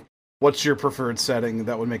 Basically, like, what's your preferred setting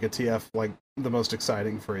that would make a TF like the most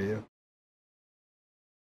exciting for you?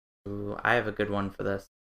 Ooh, I have a good one for this.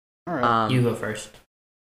 All right. You go first.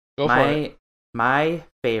 Go for it. My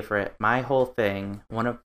favorite, my whole thing, one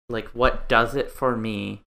of like what does it for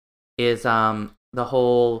me is the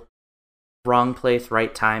whole wrong place,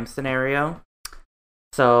 right time scenario.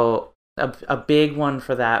 So a big one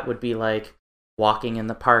for that would be like walking in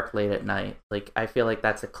the park late at night. Like I feel like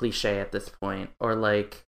that's a cliche at this point. Or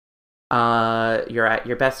like you're at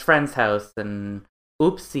your best friend's house and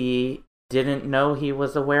oopsie, didn't know he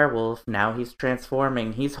was a werewolf. Now he's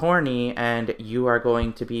transforming. He's horny, and you are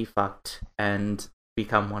going to be fucked and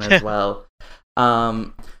become one as well.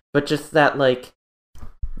 But just that, like,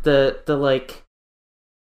 the like,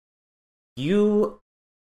 you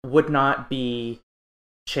would not be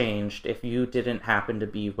changed if you didn't happen to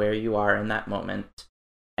be where you are in that moment,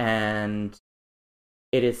 and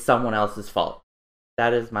it is someone else's fault.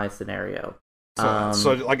 That is my scenario.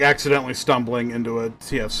 So like accidentally stumbling into a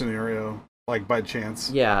TF scenario, like by chance.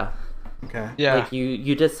 Yeah. Okay. Yeah. Like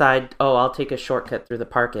you decide, oh, I'll take a shortcut through the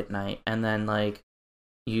park at night, and then like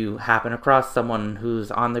you happen across someone who's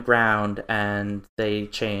on the ground and they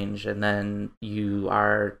change, and then you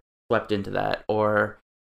are swept into that, or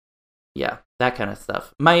yeah, that kind of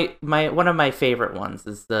stuff. My one of my favorite ones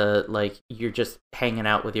is the like you're just hanging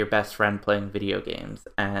out with your best friend playing video games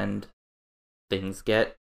and things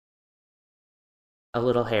get a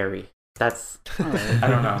little hairy. That's I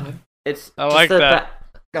don't know. It's I like that.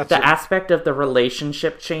 Gotcha. The aspect of the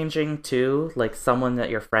relationship changing too, like someone that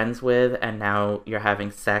you're friends with and now you're having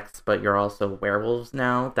sex, but you're also werewolves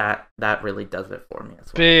now. That really does it for me as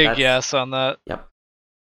well. Big yes on that. Yep.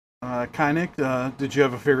 Kynic, did you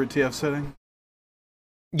have a favorite TF setting?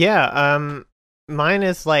 Yeah, mine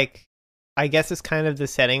is like, I guess it's kind of the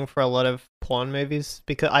setting for a lot of porn movies,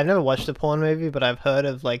 because I've never watched a porn movie, but I've heard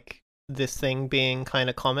of like this thing being kind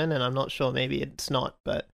of common, and I'm not sure, maybe it's not,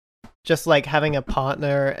 but just like having a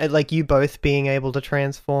partner, like you both being able to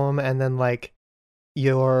transform, and then like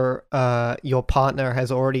your partner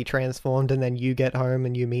has already transformed, and then you get home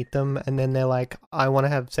and you meet them, and then they're like, I want to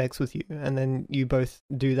have sex with you, and then you both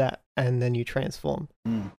do that, and then you transform.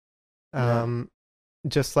 Yeah.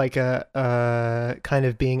 Just like a kind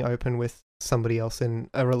of being open with somebody else in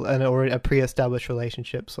a pre-established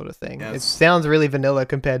relationship sort of thing. Yes. It sounds really vanilla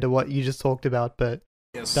compared to what you just talked about, but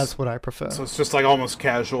Yes. that's what I prefer. So it's just like almost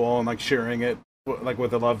casual and like sharing it like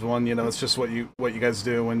with a loved one. You know, it's just what you guys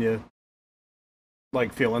do when you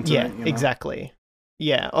like feel into Yeah, it. You know? exactly.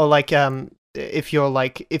 Yeah, or like if you're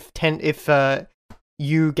like if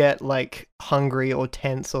you get like hungry or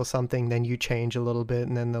tense or something, then you change a little bit,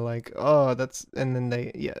 and then they're like, oh, that's, and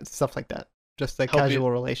then stuff like that. Just a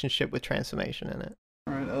casual relationship with transformation in it.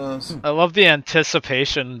 All right. I love the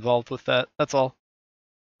anticipation involved with that. That's all.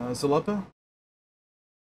 Zalepa?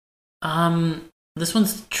 This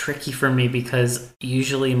one's tricky for me because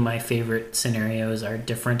usually my favorite scenarios are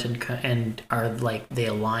different and are like they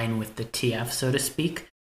align with the TF, so to speak.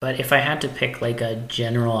 But if I had to pick like a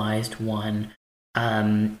generalized one,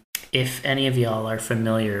 if any of y'all are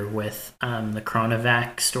familiar with the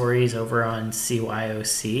Coronavac stories over on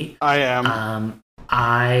CYOC, I am.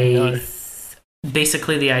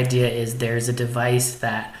 Basically the idea is there's a device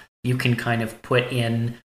that you can kind of put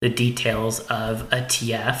in the details of a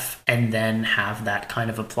TF and then have that kind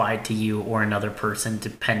of applied to you or another person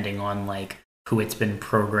depending on like who it's been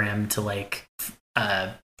programmed to like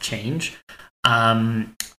change.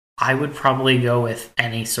 I would probably go with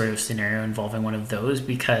any sort of scenario involving one of those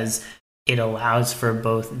because it allows for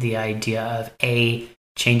both the idea of A,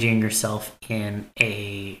 changing yourself in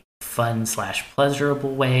a fun /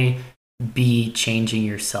 pleasurable way, B, changing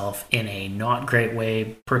yourself in a not great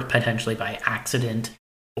way, potentially by accident,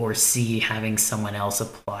 or C, having someone else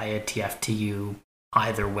apply a TF to you,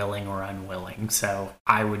 either willing or unwilling. So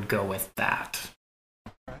I would go with that.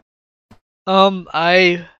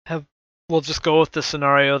 We'll just go with the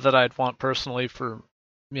scenario that I'd want personally for,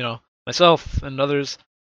 myself and others.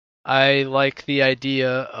 I like the idea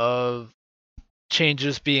of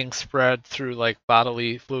changes being spread through like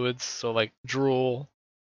bodily fluids, so like drool,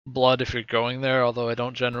 blood if you're going there, although I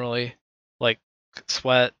don't generally, like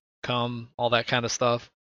sweat, cum, all that kind of stuff.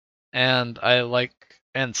 And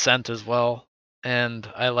and scent as well. And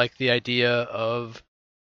I like the idea of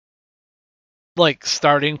like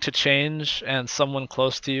starting to change and someone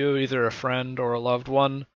close to you, either a friend or a loved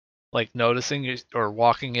one, like noticing you or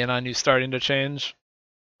walking in on you starting to change,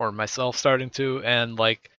 or myself starting to, and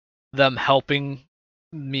like them helping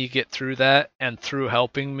me get through that, and through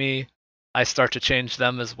helping me I start to change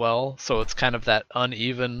them as well. So it's kind of that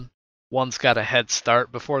uneven, one's got a head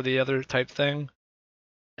start before the other type thing.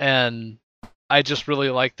 And I just really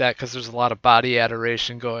like that because there's a lot of body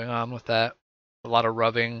adoration going on with that, a lot of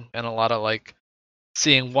rubbing and a lot of like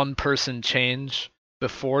seeing one person change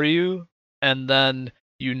before you, and then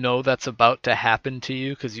that's about to happen to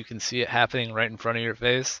you because you can see it happening right in front of your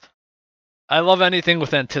face. I love anything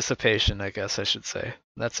with anticipation, I guess I should say.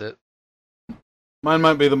 That's it. Mine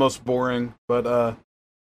might be the most boring, but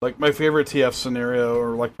like my favorite TF scenario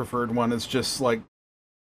or like preferred one is just like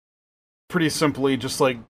pretty simply just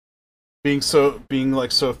like being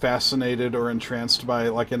like so fascinated or entranced by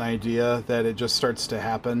like an idea that it just starts to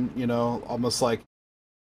happen, almost like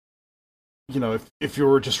if you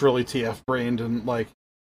were just really TF brained and like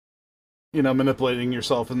manipulating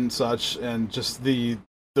yourself and such, and just the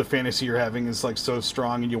fantasy you're having is like so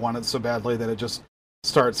strong and you want it so badly that it just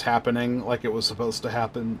starts happening like it was supposed to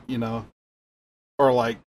happen, or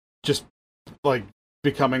like just like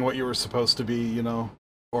becoming what you were supposed to be,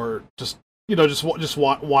 or just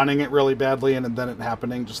wanting it really badly and then it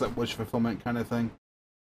happening, just that wish fulfillment kind of thing.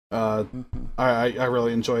 I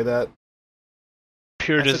really enjoy that.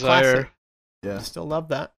 Pure That's desire. Yeah, Still love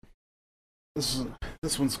that.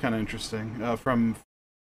 This one's kind of interesting. From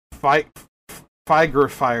Fire.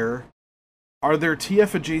 Are there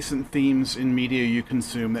TF adjacent themes in media you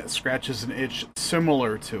consume that scratches an itch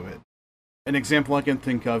similar to it? An example I can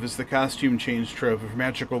think of is the costume change trope of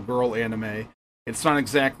magical girl anime. It's not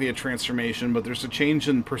exactly a transformation, but there's a change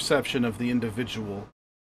in perception of the individual.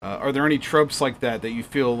 Are there any tropes like that you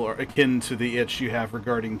feel are akin to the itch you have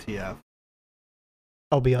regarding TF?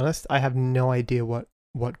 I'll be honest, I have no idea what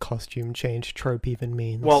costume change trope even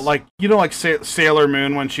means. Well, like, like Sailor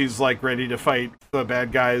Moon when she's like ready to fight the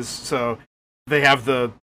bad guys, so they have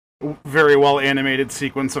the very well animated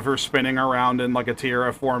sequence of her spinning around and like a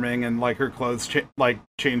tiara forming and like her clothes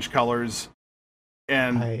change colors.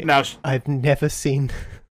 And I've never seen.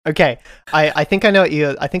 Okay, I think I know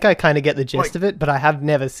I think I kind of get the gist of it, but I have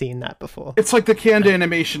never seen that before. It's like the canned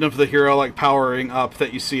animation of the hero like powering up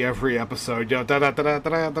that you see every episode,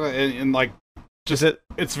 and like just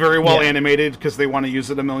it's very well animated because they want to use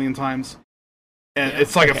it a million times. And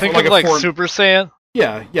it's like think of like Super Saiyan.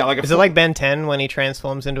 Yeah, like is it like Ben 10 when he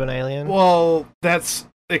transforms into an alien? Well, that's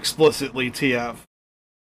explicitly TF.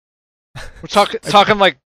 We're talking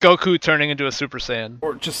like Goku turning into a Super Saiyan.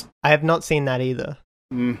 Or just I have not seen that either.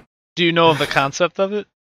 Do you know the concept of it?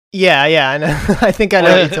 Yeah, I know. I think I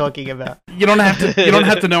know what you're talking about. You don't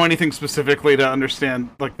have to know anything specifically to understand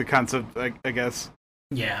like the concept, I guess.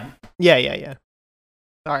 Yeah.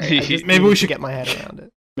 Sorry, maybe we should get my head around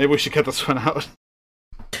it. Maybe we should cut this one out.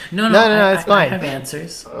 No, it's fine. I have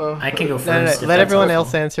answers. I can go first. No, let everyone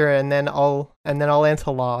else answer, and then I'll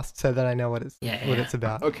answer last, so that I know what it's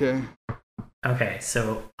about. Okay,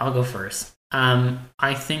 so I'll go first.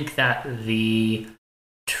 I think that the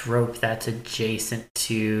trope that's adjacent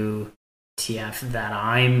to TF that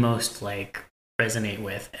I most like resonate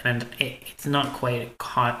with, and it's not quite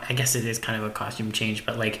I guess it is kind of a costume change,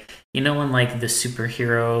 but like when like the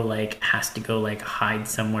superhero like has to go like hide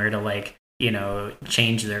somewhere to like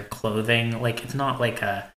change their clothing, like it's not like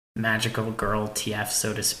a magical girl TF,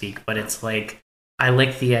 so to speak, but it's like I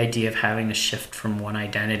like the idea of having to shift from one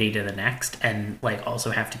identity to the next and like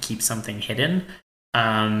also have to keep something hidden.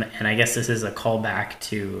 And I guess this is a callback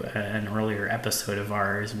to an earlier episode of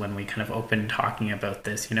ours when we kind of opened talking about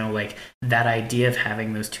this, like that idea of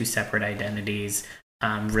having those two separate identities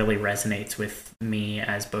really resonates with me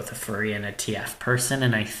as both a furry and a TF person.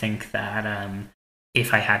 And I think that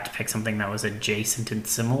if I had to pick something that was adjacent and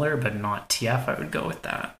similar but not TF, I would go with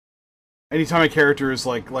that. Anytime a character is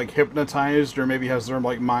like hypnotized or maybe has their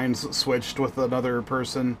like minds switched with another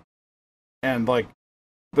person, and like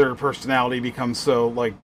their personality becomes so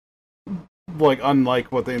like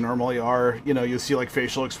unlike what they normally are, you see like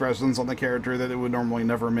facial expressions on the character that it would normally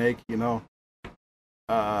never make,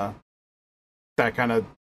 that kind of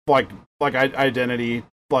like identity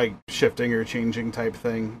like shifting or changing type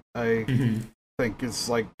thing. I think is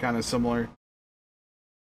like kind of similar.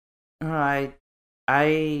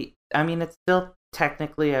 I mean, it's still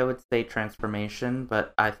technically, I would say, transformation,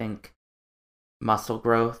 but I think muscle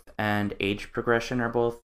growth and age progression are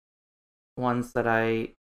both ones that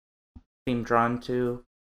I seem drawn to,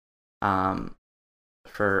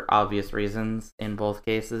 for obvious reasons. In both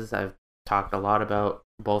cases, I've talked a lot about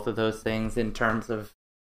both of those things in terms of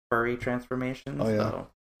furry transformations. Oh, yeah. So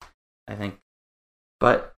I think,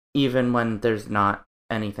 but even when there's not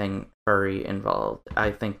anything furry involved,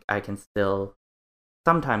 I think I can still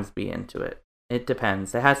sometimes be into it. It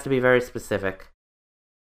depends. It has to be very specific.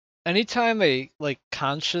 Anytime a like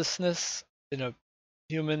consciousness in a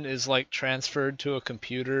human is like transferred to a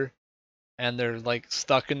computer and they're like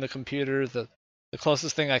stuck in the computer, the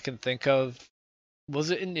closest thing I can think of, was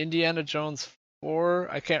it in Indiana Jones 4?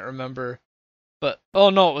 I can't remember. But oh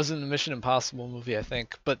no, it was in the Mission Impossible movie, I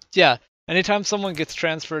think. But yeah, anytime someone gets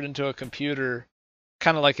transferred into a computer,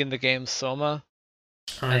 kind of like in the game Soma,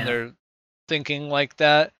 and they're thinking like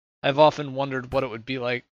that, I've often wondered what it would be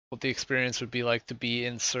like, what the experience would be like to be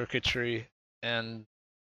in circuitry and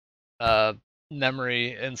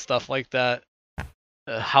memory and stuff like that,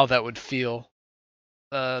 how that would feel.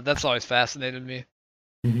 That's always fascinated me.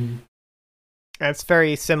 Mm-hmm. It's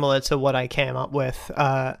very similar to what I came up with.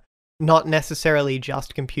 Not necessarily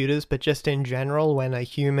just computers, but just in general, when a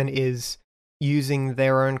human is using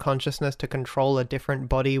their own consciousness to control a different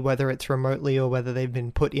body, whether it's remotely or whether they've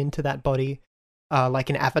been put into that body, like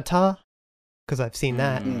an avatar, because I've seen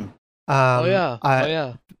that. Oh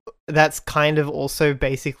yeah. That's kind of also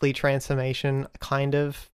basically transformation, kind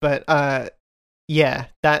of, but yeah,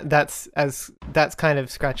 that's kind of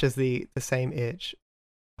scratches the same itch.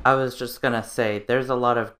 I was just gonna say, there's a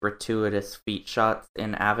lot of gratuitous feet shots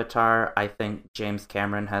in Avatar. I think James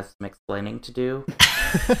Cameron has some explaining to do.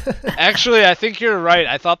 Actually, I think you're right.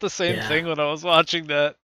 I thought the same thing when I was watching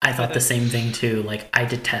that. I thought the same thing too. Like, I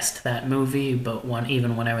detest that movie, but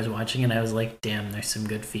even when I was watching it, I was like, damn, there's some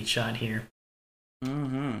good feet shot here.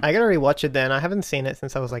 Mm-hmm. I gotta rewatch it then. I haven't seen it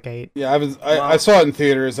since I was like 8. Yeah, I saw it in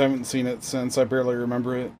theaters. I haven't seen it since. I barely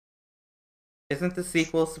remember it. Isn't the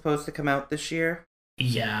sequel supposed to come out this year?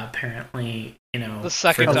 Yeah, apparently, the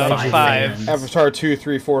second for the out of 5. fans. Avatar 2,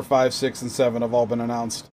 3, 4, 5, 6, and 7 have all been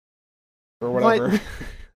announced. Or whatever. What?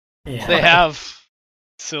 Yeah. They have.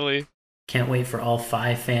 Silly. Can't wait for all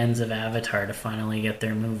 5 fans of Avatar to finally get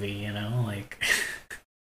their movie, like...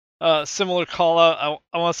 Similar call out,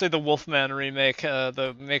 I want to say the Wolfman remake,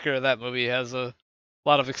 the maker of that movie has a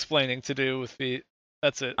lot of explaining to do with feet.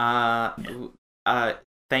 That's it.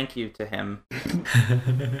 Thank you to him.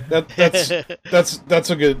 That's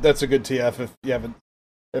a good TF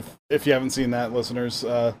if you haven't seen that, listeners.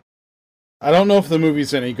 I don't know if the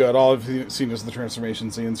movie's any good. All I've seen is the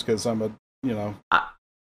transformation scenes because I'm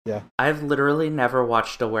yeah. I've literally never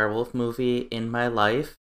watched a werewolf movie in my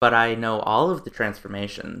life, but I know all of the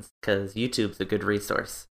transformations because YouTube's a good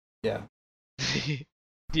resource. Yeah.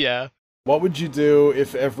 Yeah. What would you do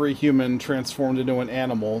if every human transformed into an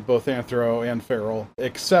animal, both anthro and feral,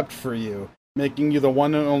 except for you, making you the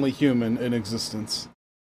one and only human in existence?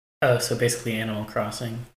 Oh, so basically Animal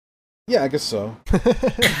Crossing. Yeah, I guess so.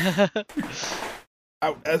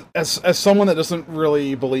 As someone that doesn't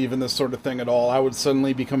really believe in this sort of thing at all, I would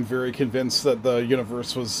suddenly become very convinced that the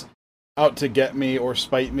universe was out to get me or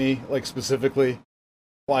spite me, like specifically.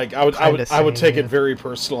 Like I would take it very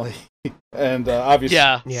personally, and obviously,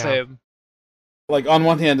 yeah, same. Like on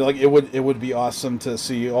one hand, like it would be awesome to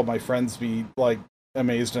see all my friends be like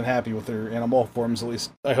amazed and happy with their animal forms. At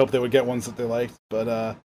least I hope they would get ones that they liked.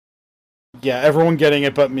 But yeah, everyone getting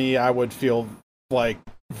it but me, I would feel like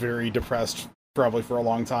very depressed probably for a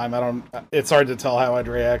long time. It's hard to tell how I'd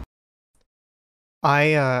react.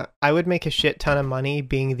 I would make a shit ton of money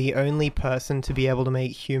being the only person to be able to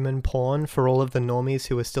make human porn for all of the normies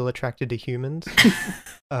who are still attracted to humans,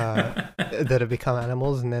 that have become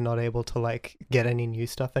animals and they're not able to like get any new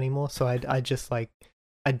stuff anymore. So I'd just like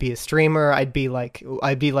I'd be a streamer. I'd be like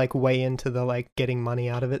way into the like getting money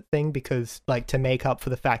out of it thing, because like to make up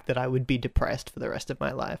for the fact that I would be depressed for the rest of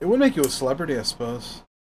my life. It would make you a celebrity, I suppose.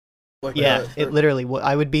 Like Yeah, it literally would.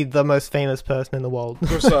 I would be the most famous person in the world.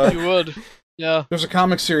 You would. Yeah. There's a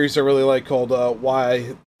comic series I really like called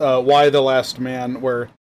Why the Last Man, where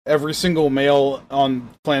every single male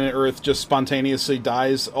on planet Earth just spontaneously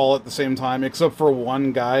dies all at the same time, except for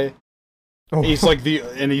one guy. Oh. He's like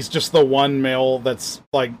he's just the one male that's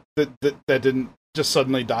like that didn't just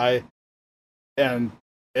suddenly die, and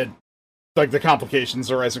it like the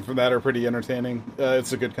complications arising from that are pretty entertaining.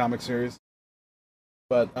 It's a good comic series.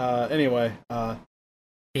 But anyway,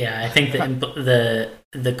 yeah, I think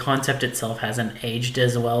the concept itself hasn't aged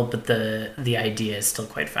as well, but the idea is still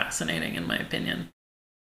quite fascinating in my opinion.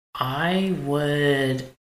 I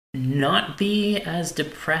would not be as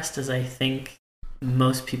depressed as I think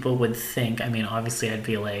most people would think. I mean, obviously I'd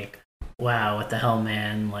be like, wow, what the hell,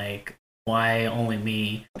 man? Like, why only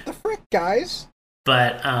me? what the frick, guys?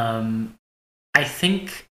 But I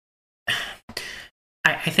think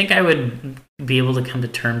I think I would be able to come to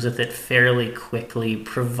terms with it fairly quickly,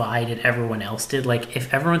 provided everyone else did. Like,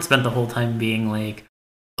 if everyone spent the whole time being like,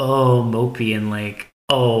 oh, mopey, and like,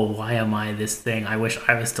 oh, why am I this thing? I wish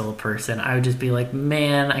I was still a person. I would just be like,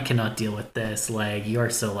 man, I cannot deal with this. Like, you're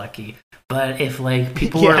so lucky. But if like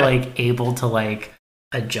people were like able to like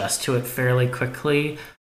adjust to it fairly quickly,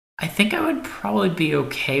 I think I would probably be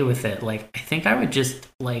okay with it. Like, I think I would just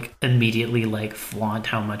like immediately like flaunt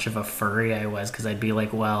how much of a furry I was, because I'd be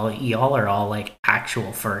like, well, y'all are all like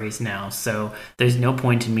actual furries now, so there's no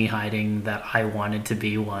point in me hiding that I wanted to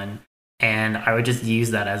be one. And I would just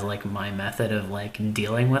use that as like my method of like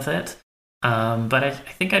dealing with it. But I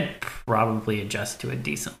think I'd probably adjust to it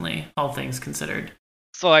decently, all things considered.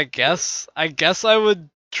 So I guess I would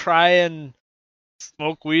try and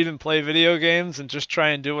smoke weed and play video games and just try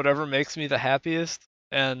and do whatever makes me the happiest,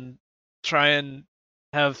 and try and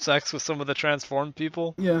have sex with some of the transformed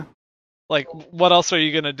people. Yeah. Like, what else are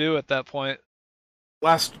you gonna do at that point?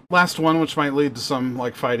 Last one, which might lead to some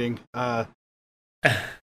like fighting.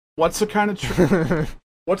 What's the kind of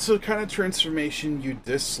transformation you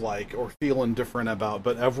dislike or feel indifferent about,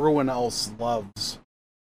 but everyone else loves?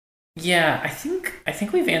 Yeah, I think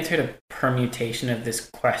we've answered a permutation of this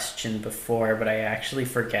question before, but I actually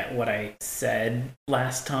forget what I said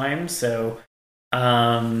last time. So,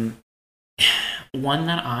 one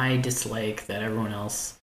that I dislike that everyone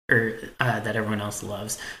else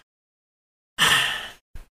loves.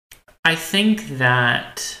 I think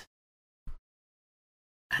that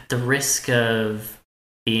at the risk of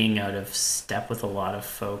being out of step with a lot of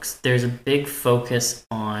folks, there's a big focus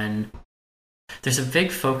on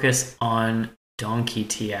Donkey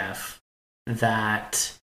TF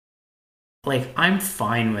that, like, I'm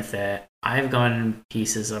fine with it. I've gotten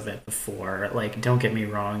pieces of it before. Like, don't get me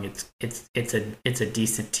wrong, it's a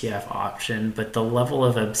decent TF option, but the level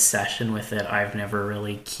of obsession with it I've never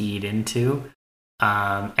really keyed into.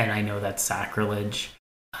 And I know that's sacrilege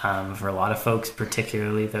for a lot of folks,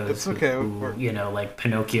 particularly those who, you know, like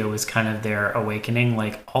Pinocchio was kind of their awakening.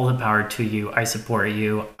 Like, all the power to you. I support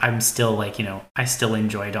you. I'm still like, you know, I still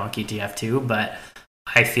enjoy Donkey TF too, but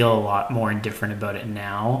I feel a lot more indifferent about it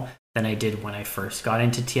now than I did when I first got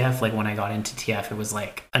into TF. Like, when I got into TF, it was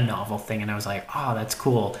like a novel thing, and I was like, oh, that's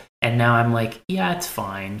cool. And now I'm like, yeah, it's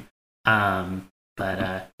fine.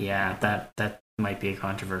 But yeah, that might be a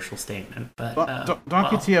controversial statement. But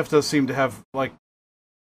Donkey TF does seem to have like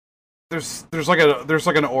there's like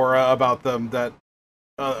an aura about them that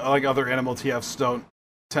like other animal TFs don't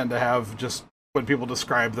tend to have, just when people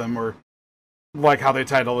describe them or like how they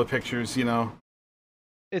title the pictures, you know.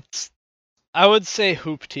 I would say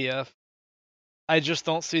Hoop TF. I just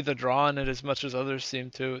don't see the draw in it as much as others seem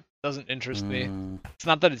to. It doesn't interest me. It's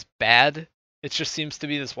not that it's bad. It just seems to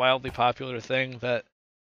be this wildly popular thing that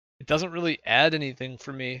it doesn't really add anything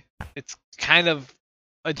for me. It's kind of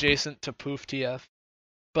adjacent to Poof TF,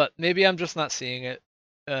 but maybe I'm just not seeing it,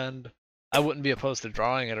 and I wouldn't be opposed to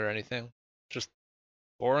drawing it or anything. Just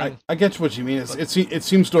boring. I get what you mean. It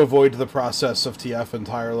seems to avoid the process of TF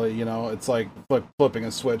entirely. You know, it's like flipping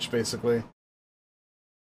a switch, basically.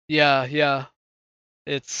 Yeah.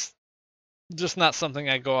 It's just not something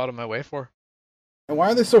I go out of my way for. And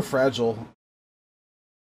why are they so fragile?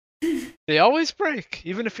 They always break,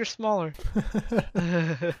 even if you're smaller.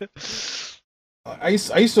 I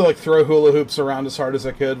used to like throw hula hoops around as hard as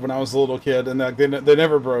I could when I was a little kid, and they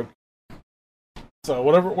never broke. So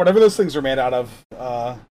whatever those things are made out of,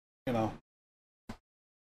 you know.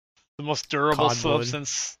 The most durable Cardboard.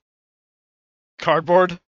 substance.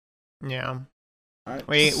 Cardboard. Yeah. All right.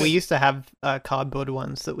 We used to have cardboard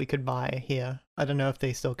ones that we could buy here. I don't know if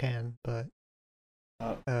they still can, but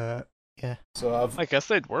yeah. So I guess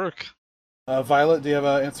they'd work. Violet, do you have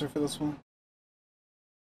an answer for this one?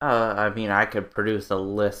 I mean, I could produce a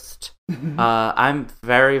list. I'm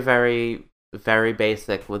very, very, very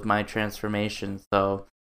basic with my transformation, so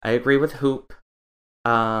I agree with Hoop.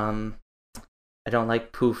 I don't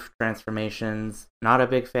like poof transformations. Not a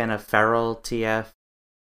big fan of feral TF.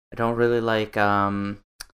 I don't really like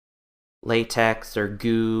latex or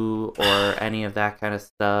goo or any of that kind of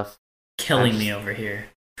stuff. Killing me over here.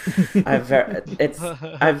 I've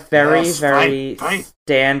very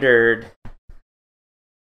standard.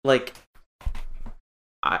 Like,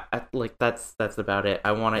 I like that's about it.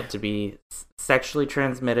 I want it to be sexually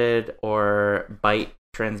transmitted or bite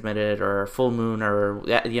transmitted or full moon or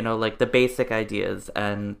like the basic ideas,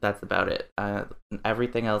 and that's about it.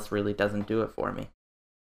 Everything else really doesn't do it for me.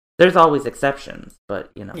 There's always exceptions,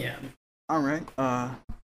 but Yeah. All right. How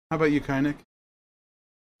about you, Kynick?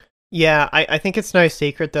 Yeah, I think it's no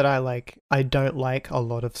secret that I don't like a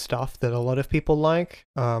lot of stuff that a lot of people like.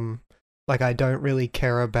 Like I don't really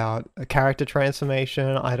care about a character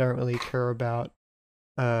transformation. I don't really care about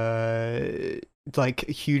like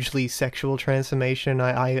hugely sexual transformation.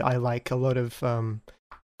 I like a lot of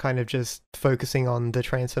kind of just focusing on the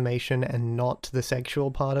transformation and not the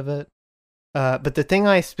sexual part of it. But the thing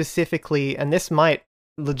I specifically, and this might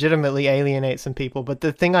legitimately alienate some people, but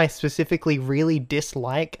the thing I specifically really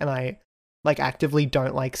dislike, and I actively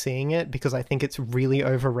don't like seeing it because I think it's really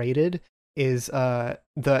overrated, is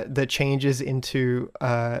the changes into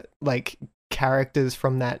like characters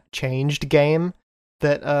from that Changed game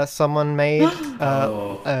that someone made.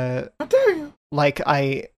 How dare you? Like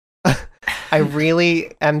I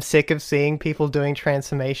really am sick of seeing people doing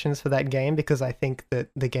transformations for that game because I think that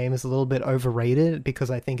the game is a little bit overrated, because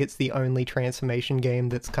I think it's the only transformation game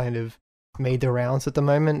that's kind of made the rounds at the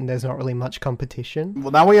moment, and there's not really much competition.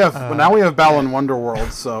 Well, now we have Balan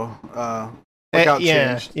Wonderworld, so look out,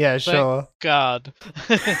 yeah, Changed. yeah, sure. Thank God.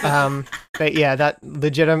 But yeah, that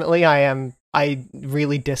legitimately, I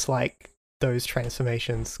really dislike those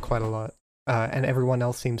transformations quite a lot, and everyone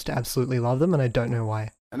else seems to absolutely love them, and I don't know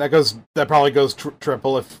why. And that probably goes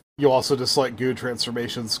triple if you also dislike goo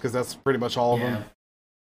transformations, because that's pretty much all of them.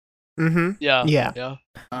 Mm-hmm. Yeah.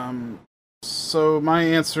 So my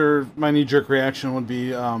answer, my knee-jerk reaction would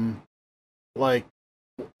be like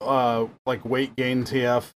weight gain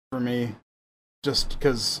TF for me, just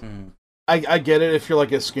because I get it if you're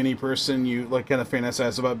like a skinny person, you like kind of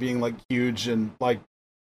fantasize about being like huge and like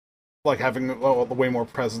having way more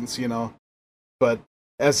presence, but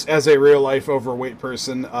as a real life overweight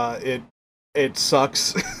person, it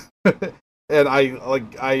sucks. And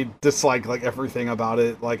I dislike like everything about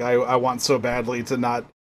it. Like I want so badly to not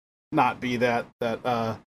be that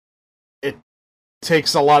it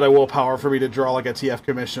takes a lot of willpower for me to draw like a TF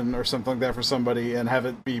commission or something like that for somebody and have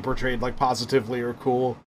it be portrayed like positively or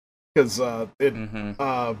cool, because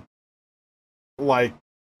like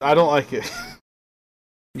I don't like it.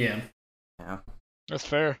 Yeah. That's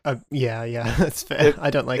fair. Yeah, that's fair.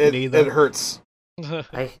 I don't like it either. It hurts.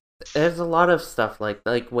 There's a lot of stuff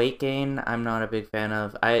like weight gain. I'm not a big fan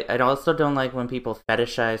of. I also don't like when people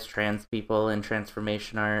fetishize trans people in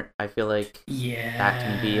transformation art. I feel like that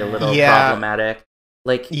can be a little problematic.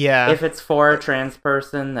 Like, if it's for a trans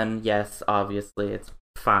person, then yes, obviously it's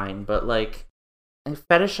fine. But like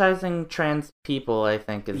fetishizing trans people, I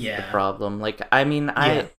think is the problem. Like, I mean,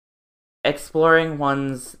 exploring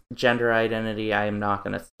one's gender identity, I am not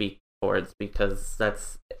going to speak towards, because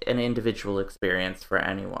that's an individual experience for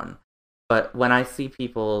anyone. But when I see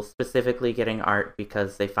people specifically getting art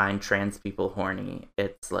because they find trans people horny,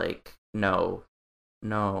 it's like, no.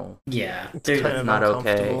 Yeah, that's not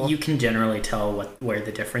okay. You can generally tell where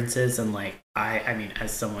the difference is, and like I mean,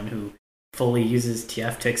 as someone who fully uses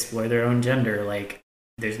TF to explore their own gender, like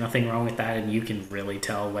there's nothing wrong with that, and you can really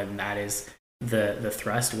tell when that is the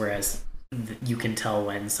thrust, whereas you can tell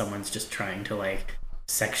when someone's just trying to like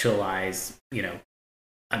sexualize,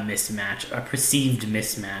 a mismatch, a perceived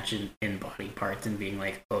mismatch in body parts, and being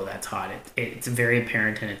like, oh, that's hot. It's very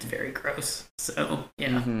apparent and it's very gross. So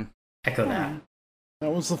echo that.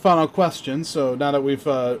 That was the final question. So now that we've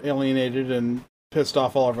alienated and pissed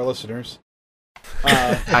off all of our listeners,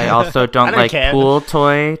 I also don't, like care. pool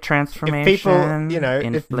toy If transformation. people, if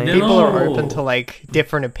inflation. people are open No. to like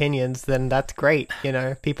different opinions, then that's great.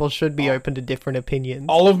 People should be open to different opinions.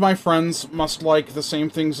 All of my friends must like the same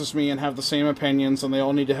things as me and have the same opinions, and they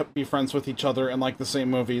all need to be friends with each other and like the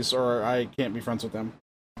same movies, or I can't be friends with them.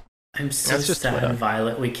 I'm so That's just sad, Twitter.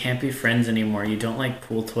 Violet. We can't be friends anymore. You don't like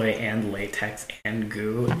pool toy and latex and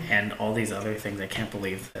goo and all these other things. I can't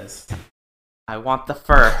believe this. I want the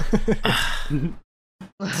fur.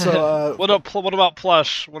 So, what about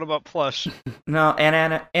plush? What about plush? No,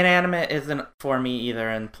 inanimate isn't for me either,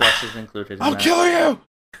 and plush is included in I'll that. kill you!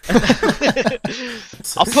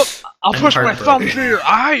 I'll I'm push my thumb heartbroken. through your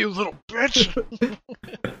eye, you little bitch.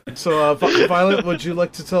 So, Violet, would you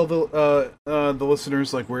like to tell the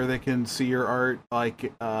listeners like where they can see your art,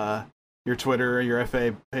 like your Twitter, your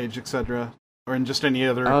FA page, etc., or in just any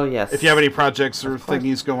other? Oh, yes. If you have any projects or Of course.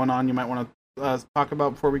 thingies going on, you might want to talk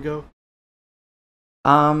about before we go.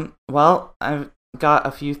 Well, I've got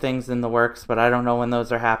a few things in the works, but I don't know when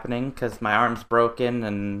those are happening because my arm's broken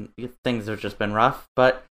and things have just been rough.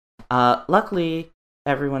 But luckily,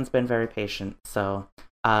 everyone's been very patient. So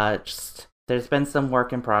there's been some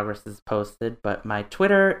work in progresses posted, but my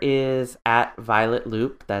Twitter is at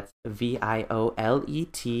VioletLoup. That's VioletLoup.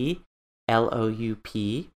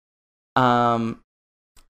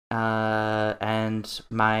 And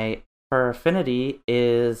my fur affinity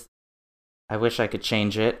is, I wish I could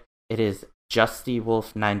change it. It is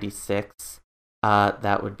JustyWolf96.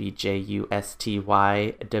 That would be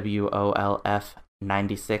JUSTYWOLF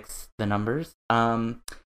 96, the numbers. When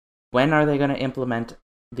are they going to implement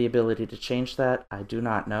the ability to change that? I do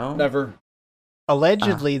not know. Never.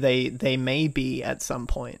 Allegedly, they may be at some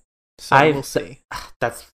point. So we'll see.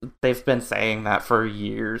 They've been saying that for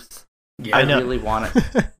years. Yeah, I know. really want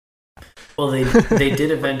it. Well, they did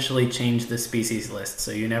eventually change the species list,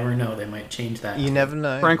 so you never know. They might change that. You never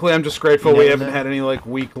know. Frankly, I'm just grateful You we never haven't know. had any like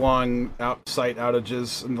week-long site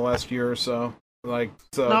outages in the last year or so. Like,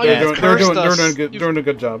 so No, they're you've doing cursed us. doing a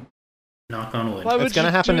good job. Knock on wood. Why would It's gonna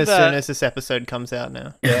you happen do as that? soon as this episode comes out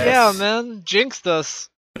now. Yeah, man, jinxed us.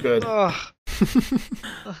 Good. Ugh.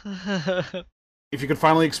 If you could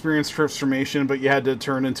finally experience transformation, but you had to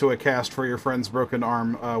turn into a cast for your friend's broken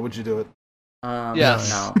arm, would you do it? Yes.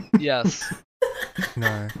 No. Yes.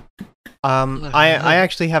 No. I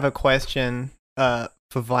actually have a question for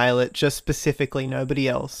Violet, just specifically, nobody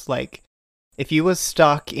else. Like, if you were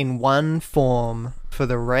stuck in one form for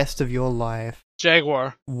the rest of your life,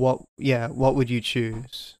 Jaguar. what would you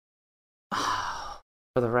choose?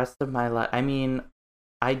 For the rest of my life, I mean,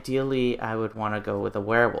 ideally, I would want to go with a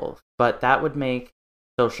werewolf, but that would make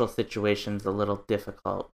social situations a little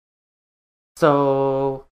difficult.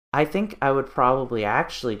 So, I think I would probably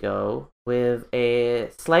actually go with a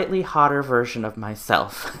slightly hotter version of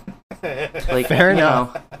myself. Like, Fair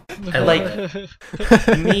enough. I love like it.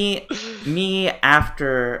 me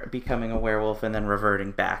after becoming a werewolf and then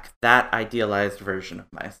reverting back. That idealized version of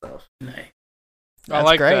myself. Nice. I That's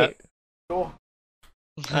like great. Cool.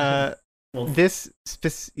 Uh, Well,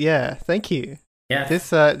 thank you. yeah.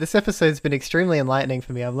 This episode's been extremely enlightening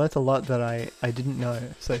for me. I've learnt a lot that I didn't know.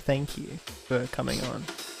 So thank you for coming on.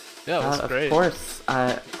 Yeah, it was great. Of course.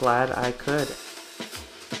 Glad I could.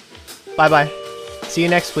 Bye bye. See you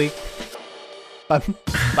next week. Bye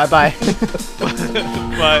bye.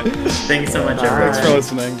 But Thanks so much, Bye. everyone. Thanks for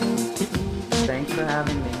listening. Thanks for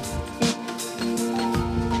having me.